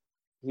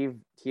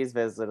 He's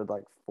visited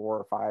like 4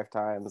 or 5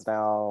 times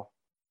now.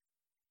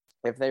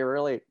 If they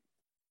really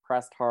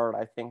pressed hard,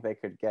 I think they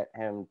could get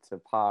him to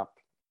pop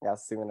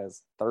as soon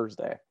as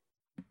Thursday.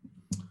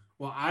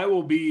 Well, I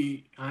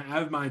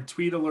have my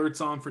tweet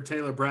alerts on for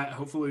Taylor Brett.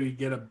 Hopefully we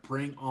get a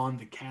bring on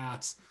the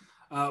Cats.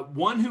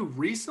 One who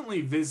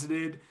recently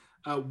visited,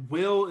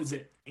 Will, is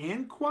it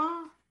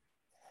Anqua?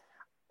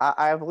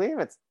 I believe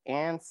it's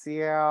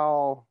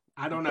Ancial.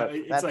 I don't know.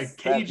 It's like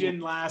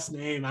Cajun last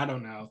name. I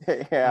don't know.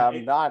 Yeah,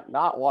 not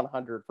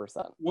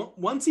 100%.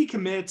 Once he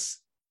commits,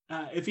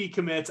 if he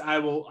commits, I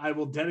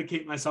will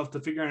dedicate myself to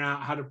figuring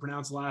out how to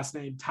pronounce the last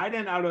name. Tight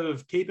end out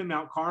of Cape and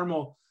Mount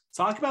Carmel.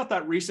 Talk about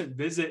that recent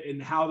visit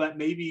and how that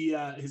maybe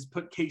has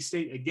put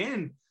K-State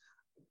again.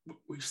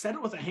 We've said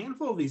it with a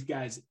handful of these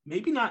guys,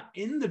 maybe not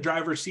in the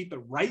driver's seat,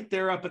 but right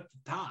there up at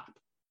the top.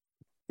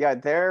 Yeah,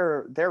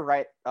 they're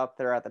right up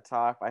there at the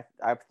top.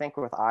 I think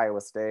with Iowa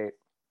State.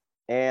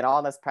 And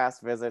on this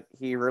past visit,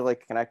 he really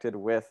connected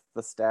with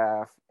the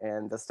staff,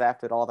 and the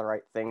staff did all the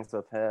right things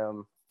with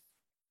him.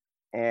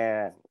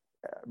 And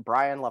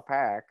Brian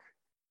LePack,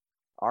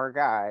 our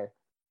guy,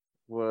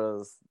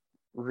 was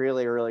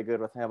really, really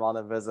good with him on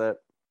the visit.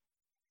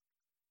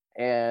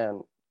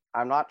 And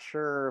I'm not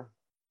sure,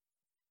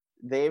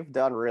 they've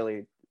done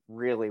really,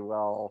 really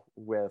well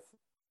with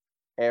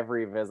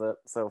every visit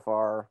so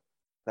far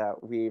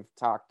that we've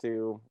talked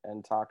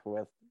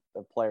with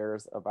the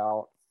players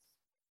about.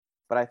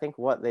 But I think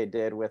what they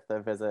did with the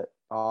visit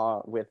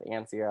with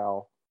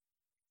Ancial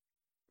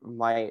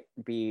might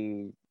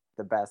be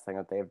the best thing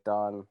that they've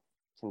done,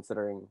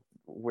 considering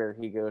where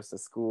he goes to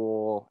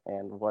school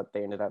and what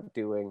they ended up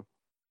doing.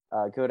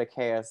 Go to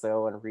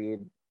KSO and read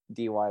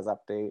DY's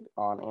update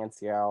on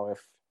Ancial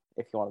if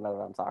you want to know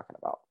what I'm talking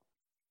about.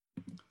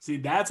 See,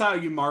 that's how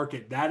you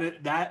market.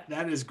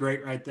 That is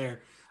great right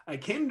there.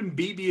 Camden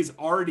Beebe is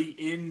already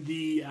in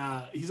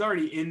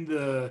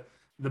the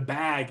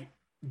bag.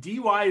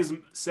 DY has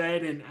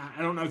said, and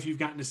I don't know if you've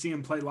gotten to see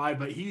him play live,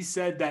 but he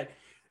said that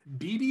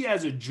Beebe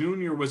as a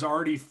junior was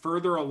already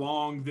further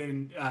along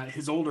than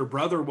his older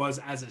brother was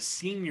as a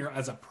senior,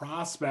 as a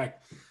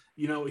prospect.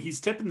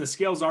 He's tipping the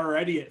scales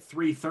already at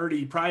 330.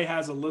 He probably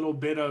has a little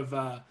bit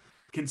of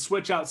can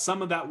switch out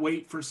some of that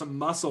weight for some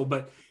muscle,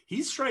 but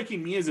he's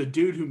striking me as a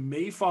dude who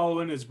may follow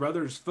in his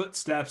brother's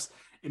footsteps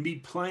and be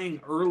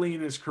playing early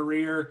in his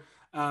career.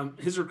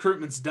 His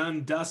recruitment's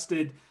done,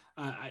 dusted.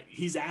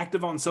 He's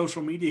active on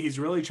social media. He's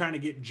really trying to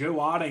get Joe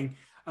Otting.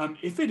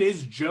 If it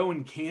is Joe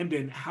and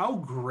Camden, how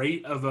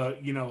great of a,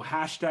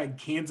 hashtag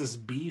Kansas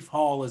beef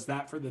haul is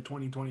that for the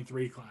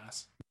 2023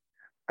 class?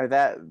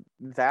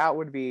 That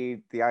would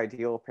be the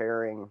ideal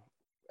pairing,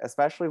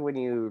 especially when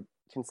you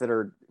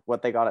consider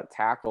what they got at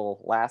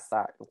tackle last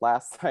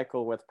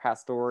cycle with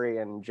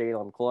Pastore and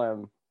Jalen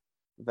Clem,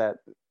 that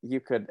you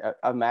could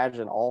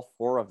imagine all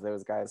four of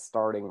those guys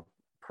starting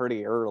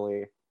pretty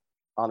early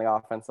on the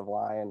offensive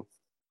line,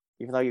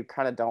 even though you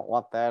kind of don't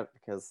want that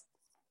because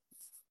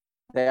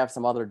they have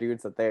some other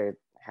dudes that they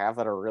have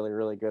that are really,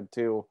 really good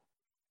too.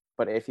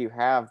 But if you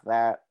have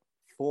that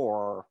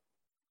four,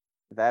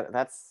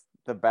 that's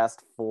the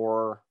best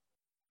four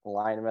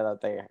linemen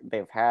that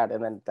they've had.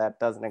 And then that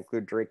doesn't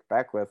include Drake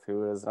Beckwith,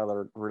 who is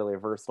another really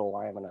versatile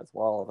lineman as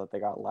well that they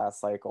got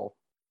last cycle.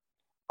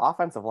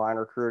 Offensive line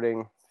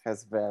recruiting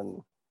has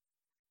been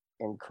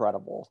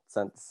incredible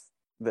since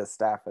this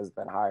staff has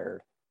been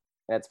hired.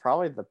 And it's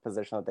probably the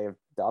position that they've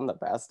done the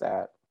best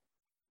at.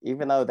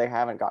 Even though they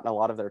haven't gotten a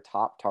lot of their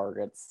top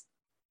targets,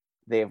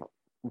 they've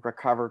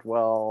recovered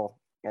well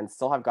and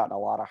still have gotten a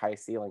lot of high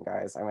ceiling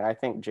guys. I mean, I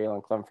think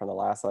Jalen Clem from the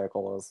last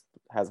cycle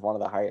has one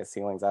of the highest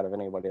ceilings out of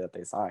anybody that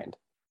they signed.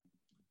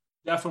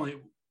 Definitely.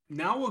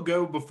 Now we'll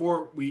go,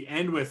 before we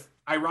end, with,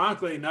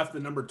 ironically enough, the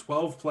number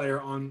 12 player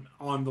on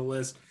the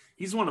list.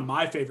 He's one of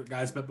my favorite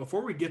guys. But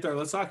before we get there,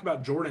 let's talk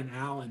about Jordan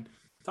Allen.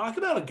 Talk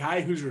about a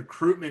guy whose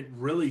recruitment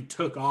really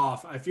took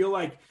off. I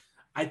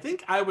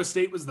think Iowa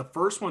State was the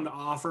first one to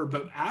offer,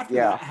 but after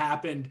that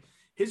happened,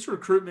 his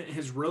recruitment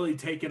has really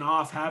taken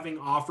off, having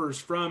offers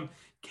from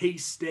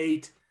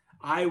K-State,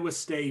 Iowa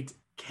State,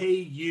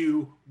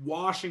 KU,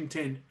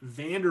 Washington,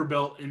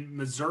 Vanderbilt, and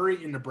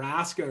Missouri and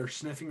Nebraska are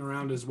sniffing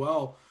around as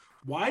well.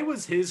 Why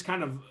was his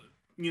kind of,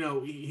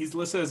 he's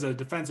listed as a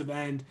defensive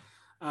end.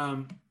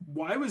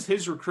 Why was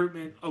his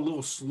recruitment a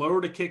little slower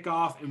to kick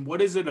off? And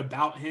what is it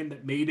about him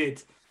that made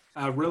it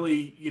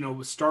really,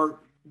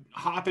 start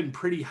hopping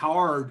pretty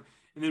hard?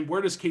 And then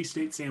where does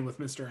K-State stand with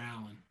Mr.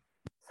 Allen?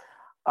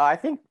 I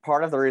think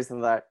part of the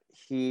reason that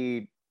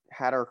he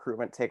had a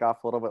recruitment take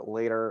off a little bit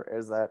later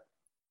is that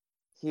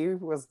he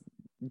was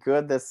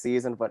good this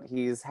season, but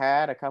he's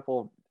had a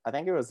couple, I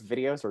think it was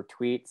videos or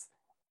tweets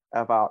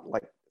about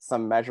like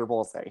some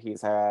measurables that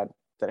he's had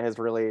that has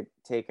really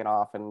taken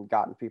off and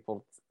gotten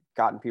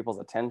people's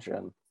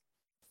attention.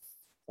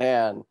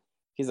 And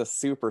he's a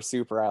super,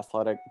 super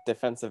athletic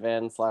defensive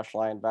end /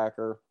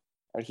 linebacker.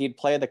 And he'd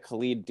play the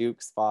Khalid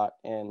Duke spot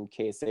in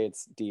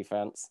K-State's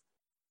defense.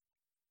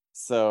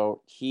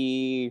 So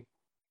he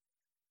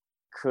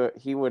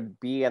would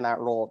be in that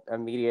role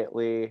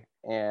immediately,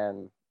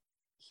 and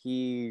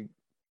he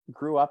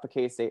grew up a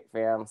K-State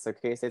fan, so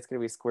K-State's going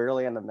to be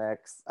squarely in the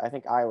mix. I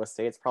think Iowa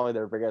State's probably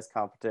their biggest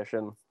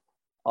competition,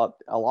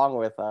 along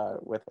with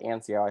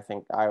Ancio. I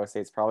think Iowa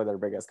State's probably their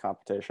biggest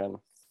competition.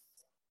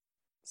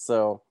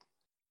 So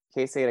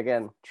K-State,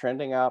 again,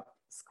 trending up,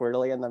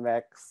 squarely in the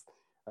mix.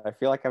 I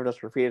feel like I've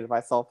just repeated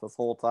myself this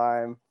whole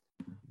time.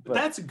 But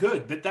that's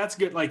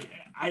good. Like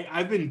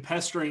I've been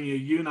pestering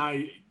you and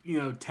I,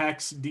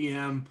 text,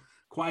 DM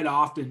quite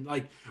often.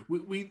 Like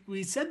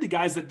we said the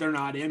guys that they're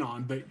not in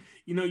on, but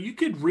you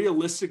could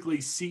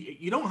realistically see,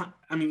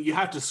 you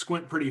have to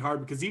squint pretty hard,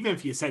 because even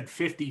if you said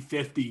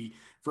 50-50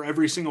 for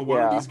every single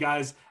one of these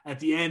guys, at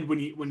the end, when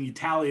you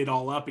tally it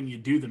all up and you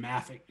do the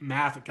math,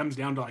 it comes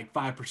down to like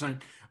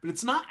 5%, but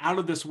it's not out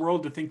of this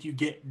world to think you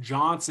get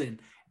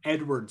Johnson,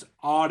 Edwards,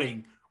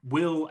 Otting,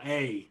 Will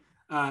A,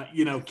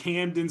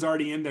 Camden's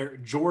already in there,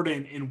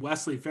 Jordan and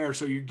Wesley Fair.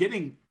 So you're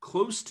getting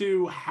close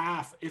to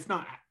half, if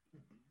not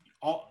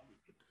all,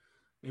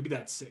 maybe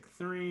that's 6,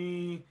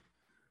 3,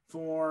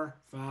 4,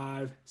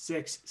 5,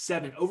 6,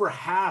 7, over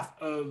half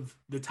of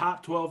the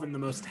top 12 in the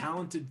most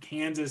talented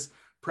Kansas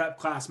prep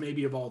class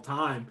maybe of all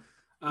time.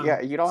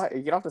 You don't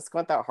have to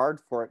squint that hard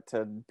for it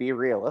to be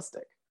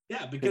realistic.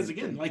 Yeah, because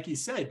again, like you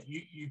said,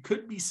 you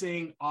could be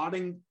seeing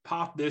Otting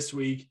pop this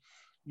week.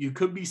 You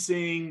could be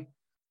seeing,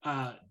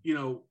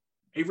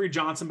 Avery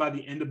Johnson by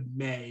the end of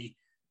May.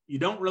 You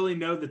don't really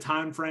know the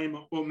time frame.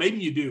 Well, maybe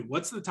you do.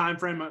 What's the time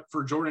frame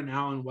for Jordan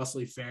Allen,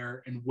 Wesley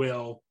Fair, and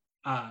Will?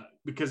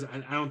 Because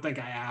I don't think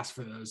I asked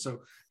for those.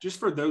 So just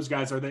for those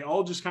guys, are they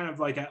all just kind of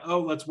like,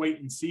 let's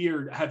wait and see,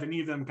 or have any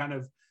of them kind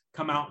of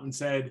come out and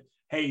said,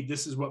 hey,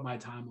 this is what my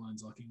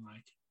timeline's looking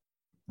like?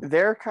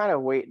 They're kind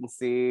of wait and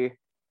see,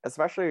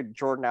 especially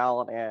Jordan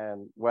Allen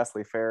and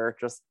Wesley Fair.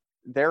 Just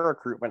their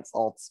recruitments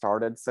all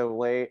started so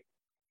late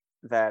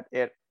that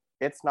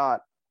it's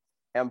not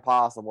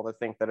impossible to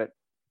think that it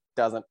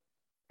doesn't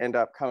end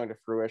up coming to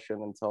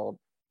fruition until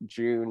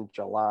June,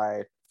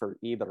 July for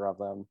either of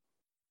them.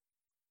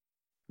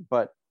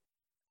 But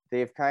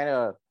they've kind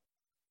of,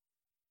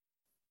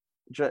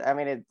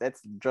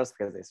 it's just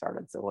because they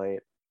started so late.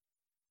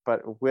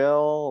 But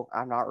Will,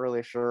 I'm not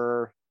really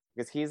sure,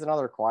 because he's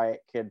another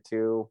quiet kid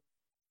too.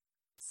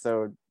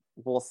 So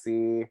we'll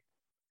see.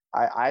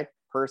 I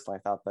personally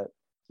thought that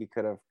he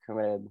could have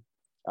committed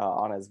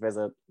on his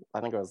visit.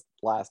 I think it was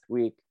last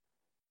week,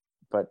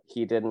 but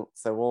he didn't.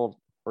 So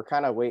we're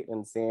kind of waiting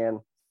and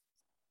seeing.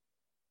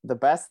 The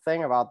best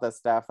thing about this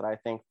stuff that I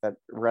think that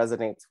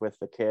resonates with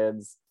the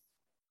kids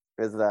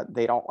is that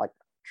they don't like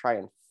try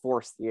and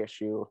force the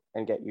issue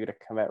and get you to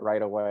commit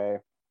right away,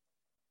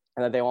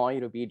 and that they want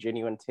you to be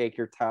genuine, take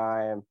your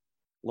time,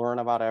 learn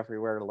about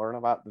everywhere, learn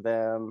about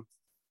them,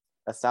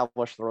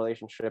 establish the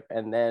relationship,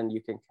 and then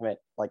you can commit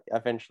like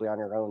eventually on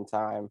your own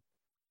time.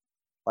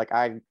 Like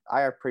I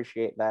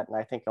appreciate that, and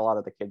I think a lot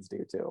of the kids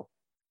do too.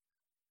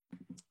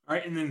 All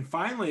right, and then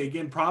finally,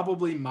 again,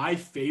 probably my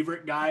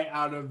favorite guy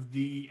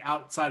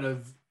outside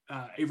of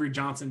Avery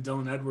Johnson,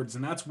 Dylan Edwards,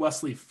 and that's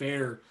Wesley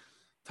Fair.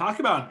 Talk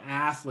about an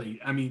athlete.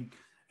 I mean,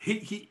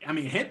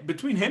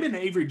 between him and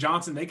Avery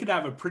Johnson, they could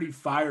have a pretty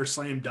fire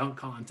slam dunk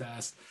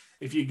contest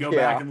if you go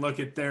back and look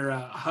at their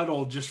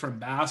huddle just from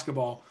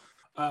basketball.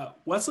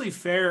 Wesley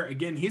Fair,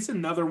 again, he's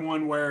another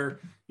one where,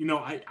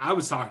 I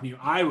was talking to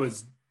you. I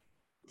was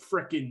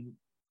freaking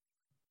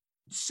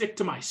sick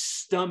to my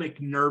stomach,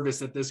 nervous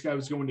that this guy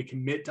was going to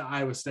commit to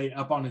Iowa State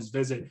up on his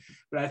visit.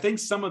 But I think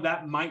some of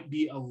that might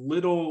be a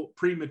little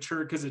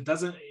premature because it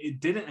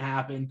didn't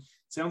happen.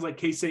 Sounds like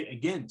K-State,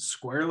 again,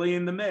 squarely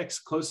in the mix,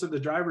 close to the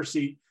driver's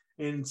seat.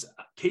 And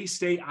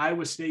K-State,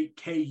 Iowa State,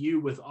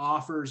 KU with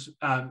offers.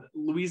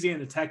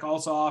 Louisiana Tech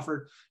also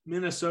offered.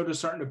 Minnesota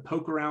starting to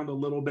poke around a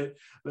little bit.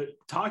 But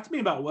talk to me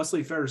about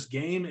Wesley Fair's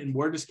game and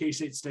where does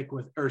K-State sit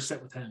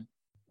with him?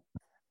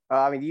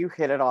 I mean, you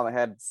hit it on the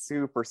head.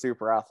 Super,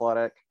 super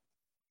athletic.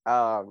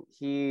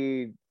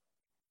 Between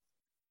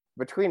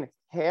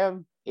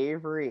him,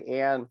 Avery,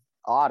 and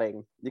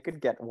Otting, you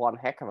could get one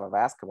heck of a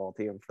basketball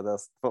team for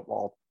this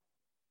football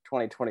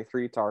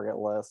 2023 target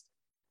list.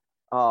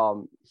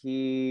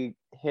 He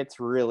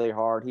hits really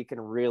hard. He can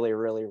really,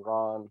 really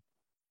run.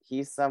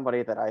 He's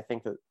somebody that I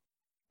think that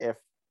if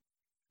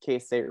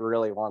K-State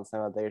really wants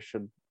him, they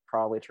should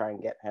probably try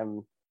and get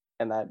him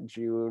in that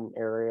June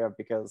area,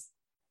 because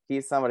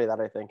he's somebody that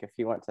I think if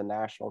he went to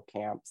national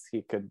camps,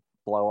 he could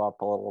blow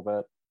up a little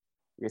bit,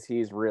 because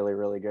he's really,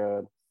 really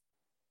good.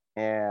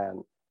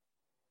 And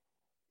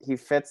he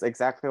fits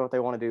exactly what they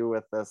want to do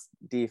with this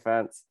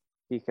defense.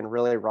 He can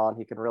really run.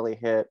 He can really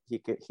hit.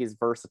 He's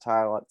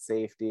versatile at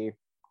safety.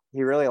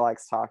 He really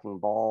likes talking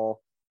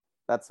ball.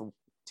 That's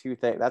two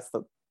things. That's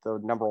the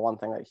number one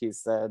thing that he's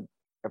said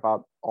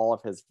about all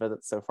of his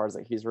visits so far, is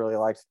that he's really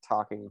liked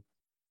talking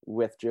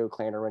with Joe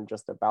Klanderman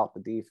just about the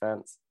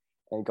defense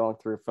and going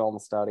through film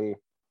study.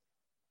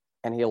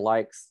 And he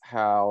likes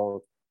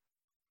how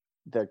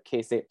the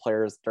K-State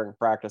players during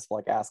practice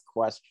will ask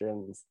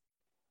questions.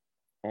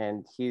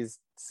 And he's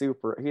a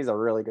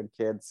really good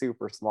kid,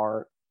 super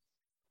smart.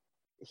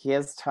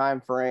 His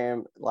time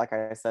frame, like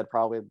I said,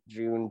 probably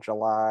June,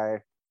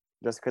 July,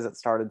 just because it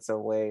started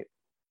so late.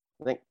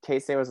 I think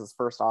K-State was his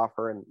first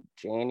offer in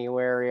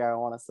January, I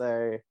want to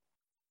say.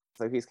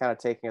 So he's kind of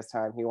taking his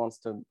time. He wants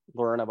to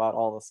learn about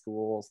all the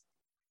schools.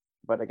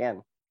 But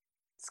again,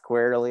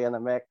 squarely in the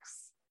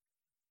mix,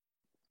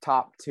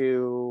 top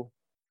two.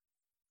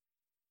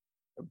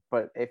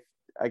 But if,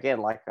 again,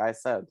 like I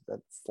said,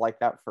 it's like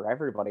that for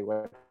everybody,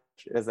 which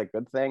is a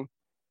good thing,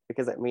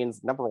 because it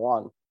means, number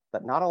one,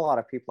 that not a lot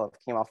of people have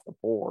came off the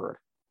board,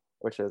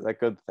 which is a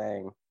good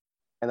thing.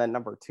 And then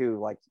number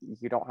two,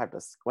 you don't have to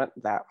squint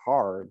that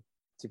hard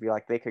to be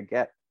like, they could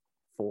get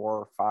 4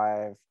 or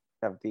 5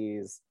 of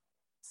these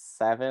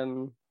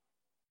 7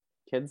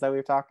 kids that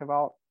we've talked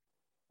about.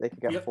 They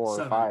could get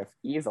 4 or 5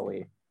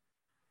 easily.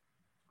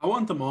 I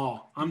want them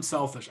all. I'm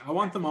selfish. I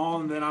want them all,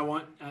 and then I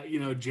want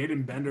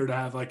Jaden Bender to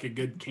have a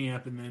good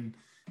camp, and then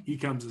he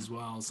comes as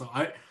well. So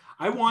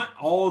I want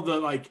all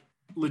the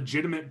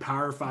legitimate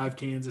Power 5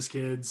 Kansas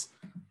kids,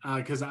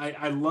 because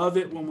I love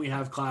it when we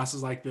have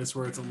classes like this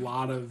where it's a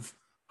lot of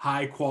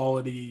high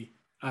quality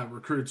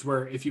recruits,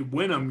 where if you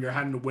win them, you're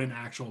having to win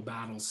actual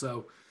battles.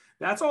 So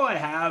that's all I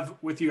have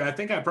with you. I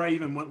think I probably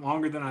even went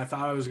longer than I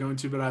thought I was going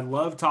to, but I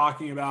love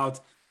talking about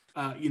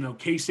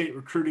K-State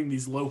recruiting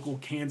these local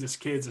Kansas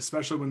kids,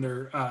 especially when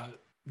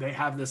they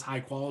have this high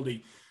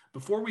quality.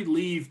 Before we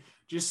leave,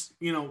 just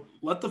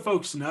let the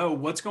folks know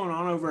what's going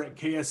on over at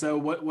KSO.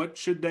 What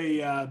should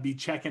they be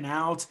checking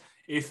out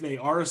if they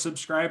are a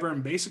subscriber,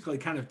 and basically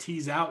kind of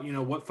tease out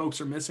what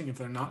folks are missing if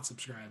they're not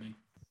subscribing.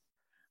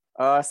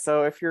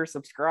 So if you're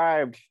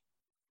subscribed,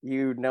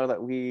 you know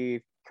that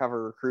we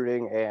cover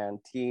recruiting and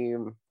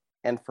team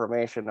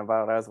information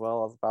about as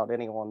well as about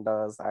anyone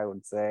does, I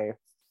would say.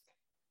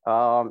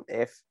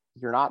 If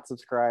you're not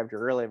subscribed,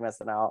 you're really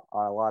missing out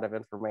on a lot of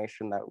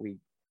information that we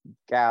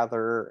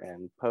gather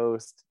and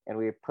post, and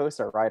we post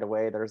it right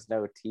away. There's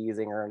no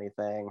teasing or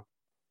anything.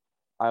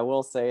 I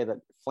will say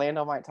that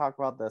Flando might talk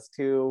about this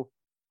too,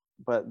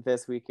 but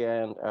this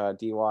weekend,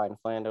 DY and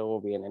Flando will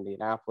be in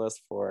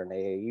Indianapolis for an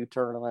AAU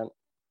tournament,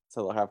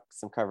 so they'll have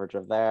some coverage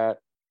of that.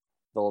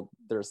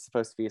 There's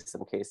supposed to be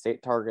some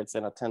K-State targets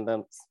in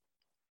attendance.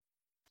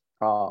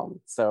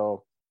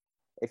 So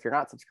if you're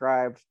not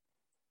subscribed,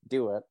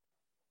 do it.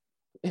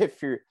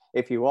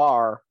 If you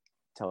are,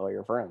 tell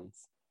your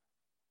friends.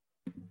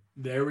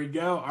 There we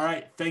go. All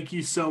right. Thank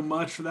you so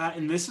much for that.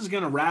 And this is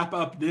going to wrap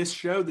up this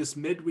show, this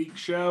midweek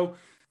show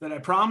that I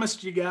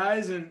promised you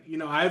guys. And,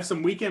 I have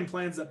some weekend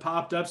plans that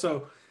popped up.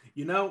 So,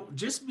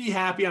 just be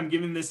happy I'm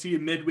giving this to you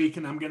midweek,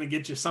 and I'm going to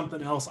get you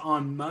something else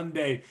on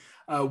Monday.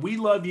 We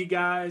love you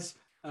guys.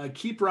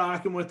 Keep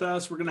rocking with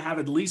us. We're going to have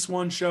at least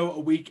one show a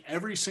week,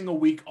 every single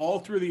week, all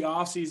through the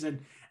off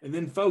season. And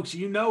then, folks,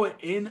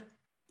 in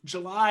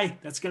July,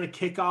 that's going to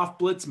kick off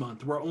Blitz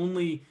Month. We're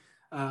only,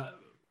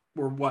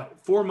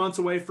 4 months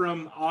away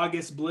from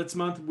August Blitz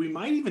Month. We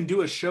might even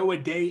do a show a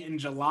day in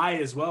July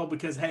as well,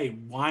 because, hey,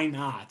 why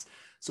not?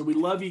 So we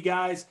love you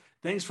guys.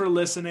 Thanks for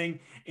listening.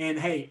 And,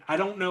 hey, I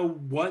don't know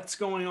what's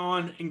going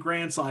on in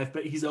Grant's life,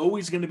 but he's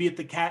always going to be at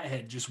the Cat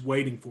Head just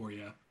waiting for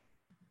you.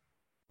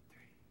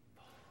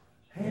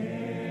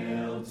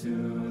 Hail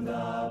to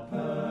the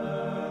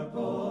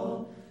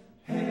purple,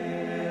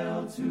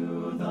 hail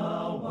to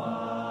the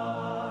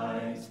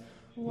white,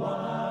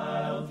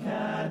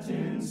 wildcat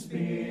in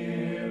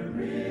spirit,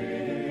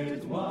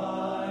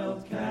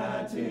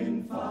 wildcat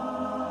in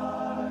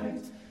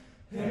fight.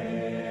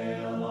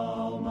 Hail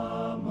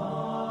alma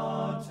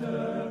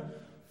mater,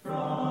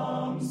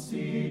 from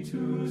sea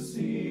to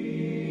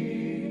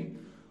sea,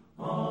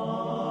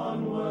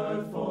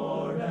 onward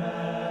forever,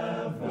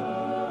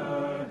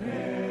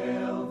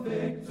 hail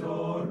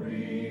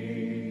victory.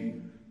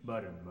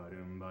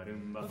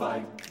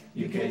 Fight,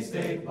 you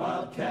K-State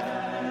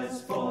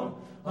Wildcats, for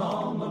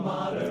alma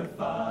mater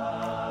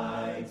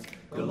fight.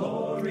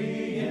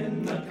 Glory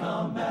in the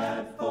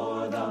combat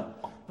for the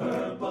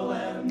purple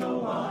and the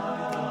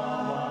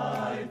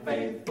white.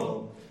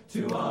 Faithful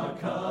to our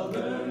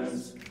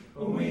colors,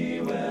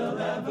 we will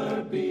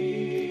ever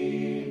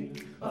be.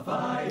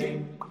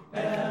 Fighting,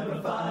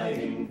 ever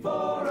fighting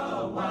for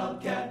a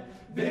Wildcat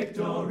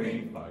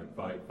victory. Fight,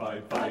 fight,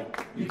 fight,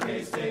 fight. You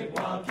K-State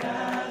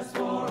Wildcats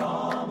for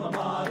alma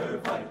mater.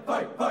 Fight,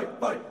 fight, fight,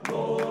 fight.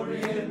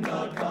 Glory in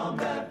the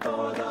combat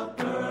for the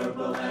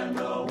purple and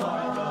the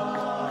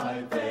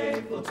white.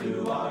 Faithful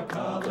to our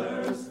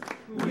colors,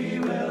 we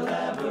will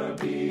ever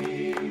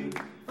be.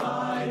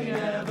 Fighting,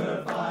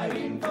 ever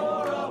fighting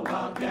for a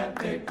Wildcat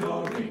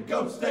victory.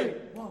 Go State!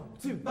 1,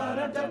 2,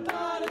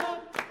 ba-da-da-da-da,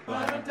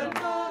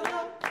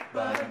 ba-da-da-da-da,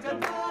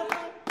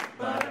 ba-da-da-da-da,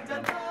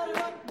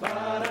 ba-da-da-da-da,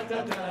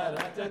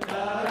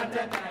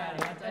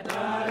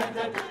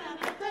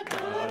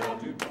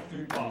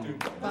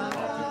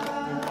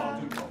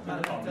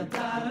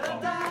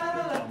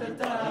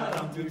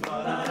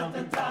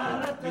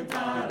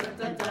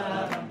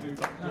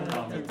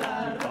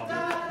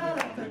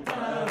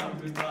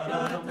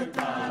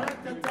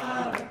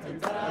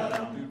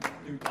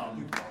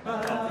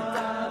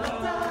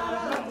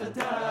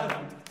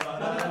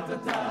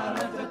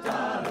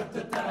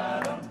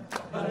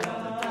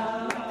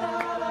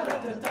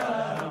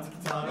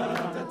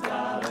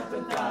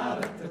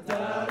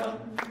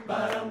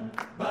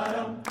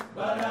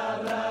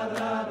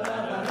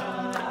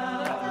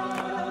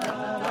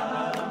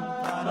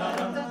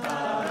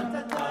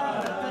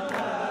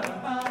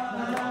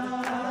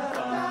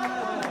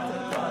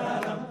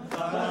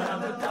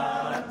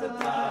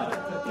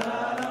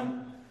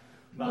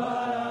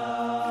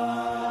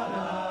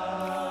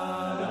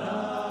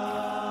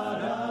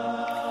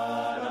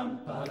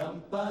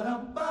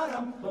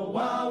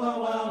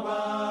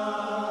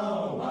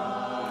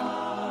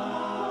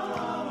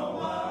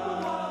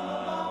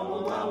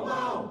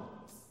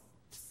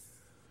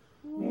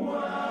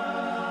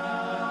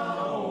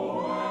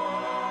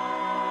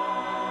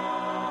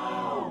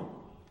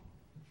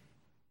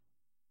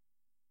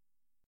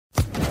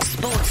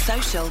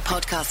 Social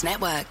Podcast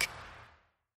Network.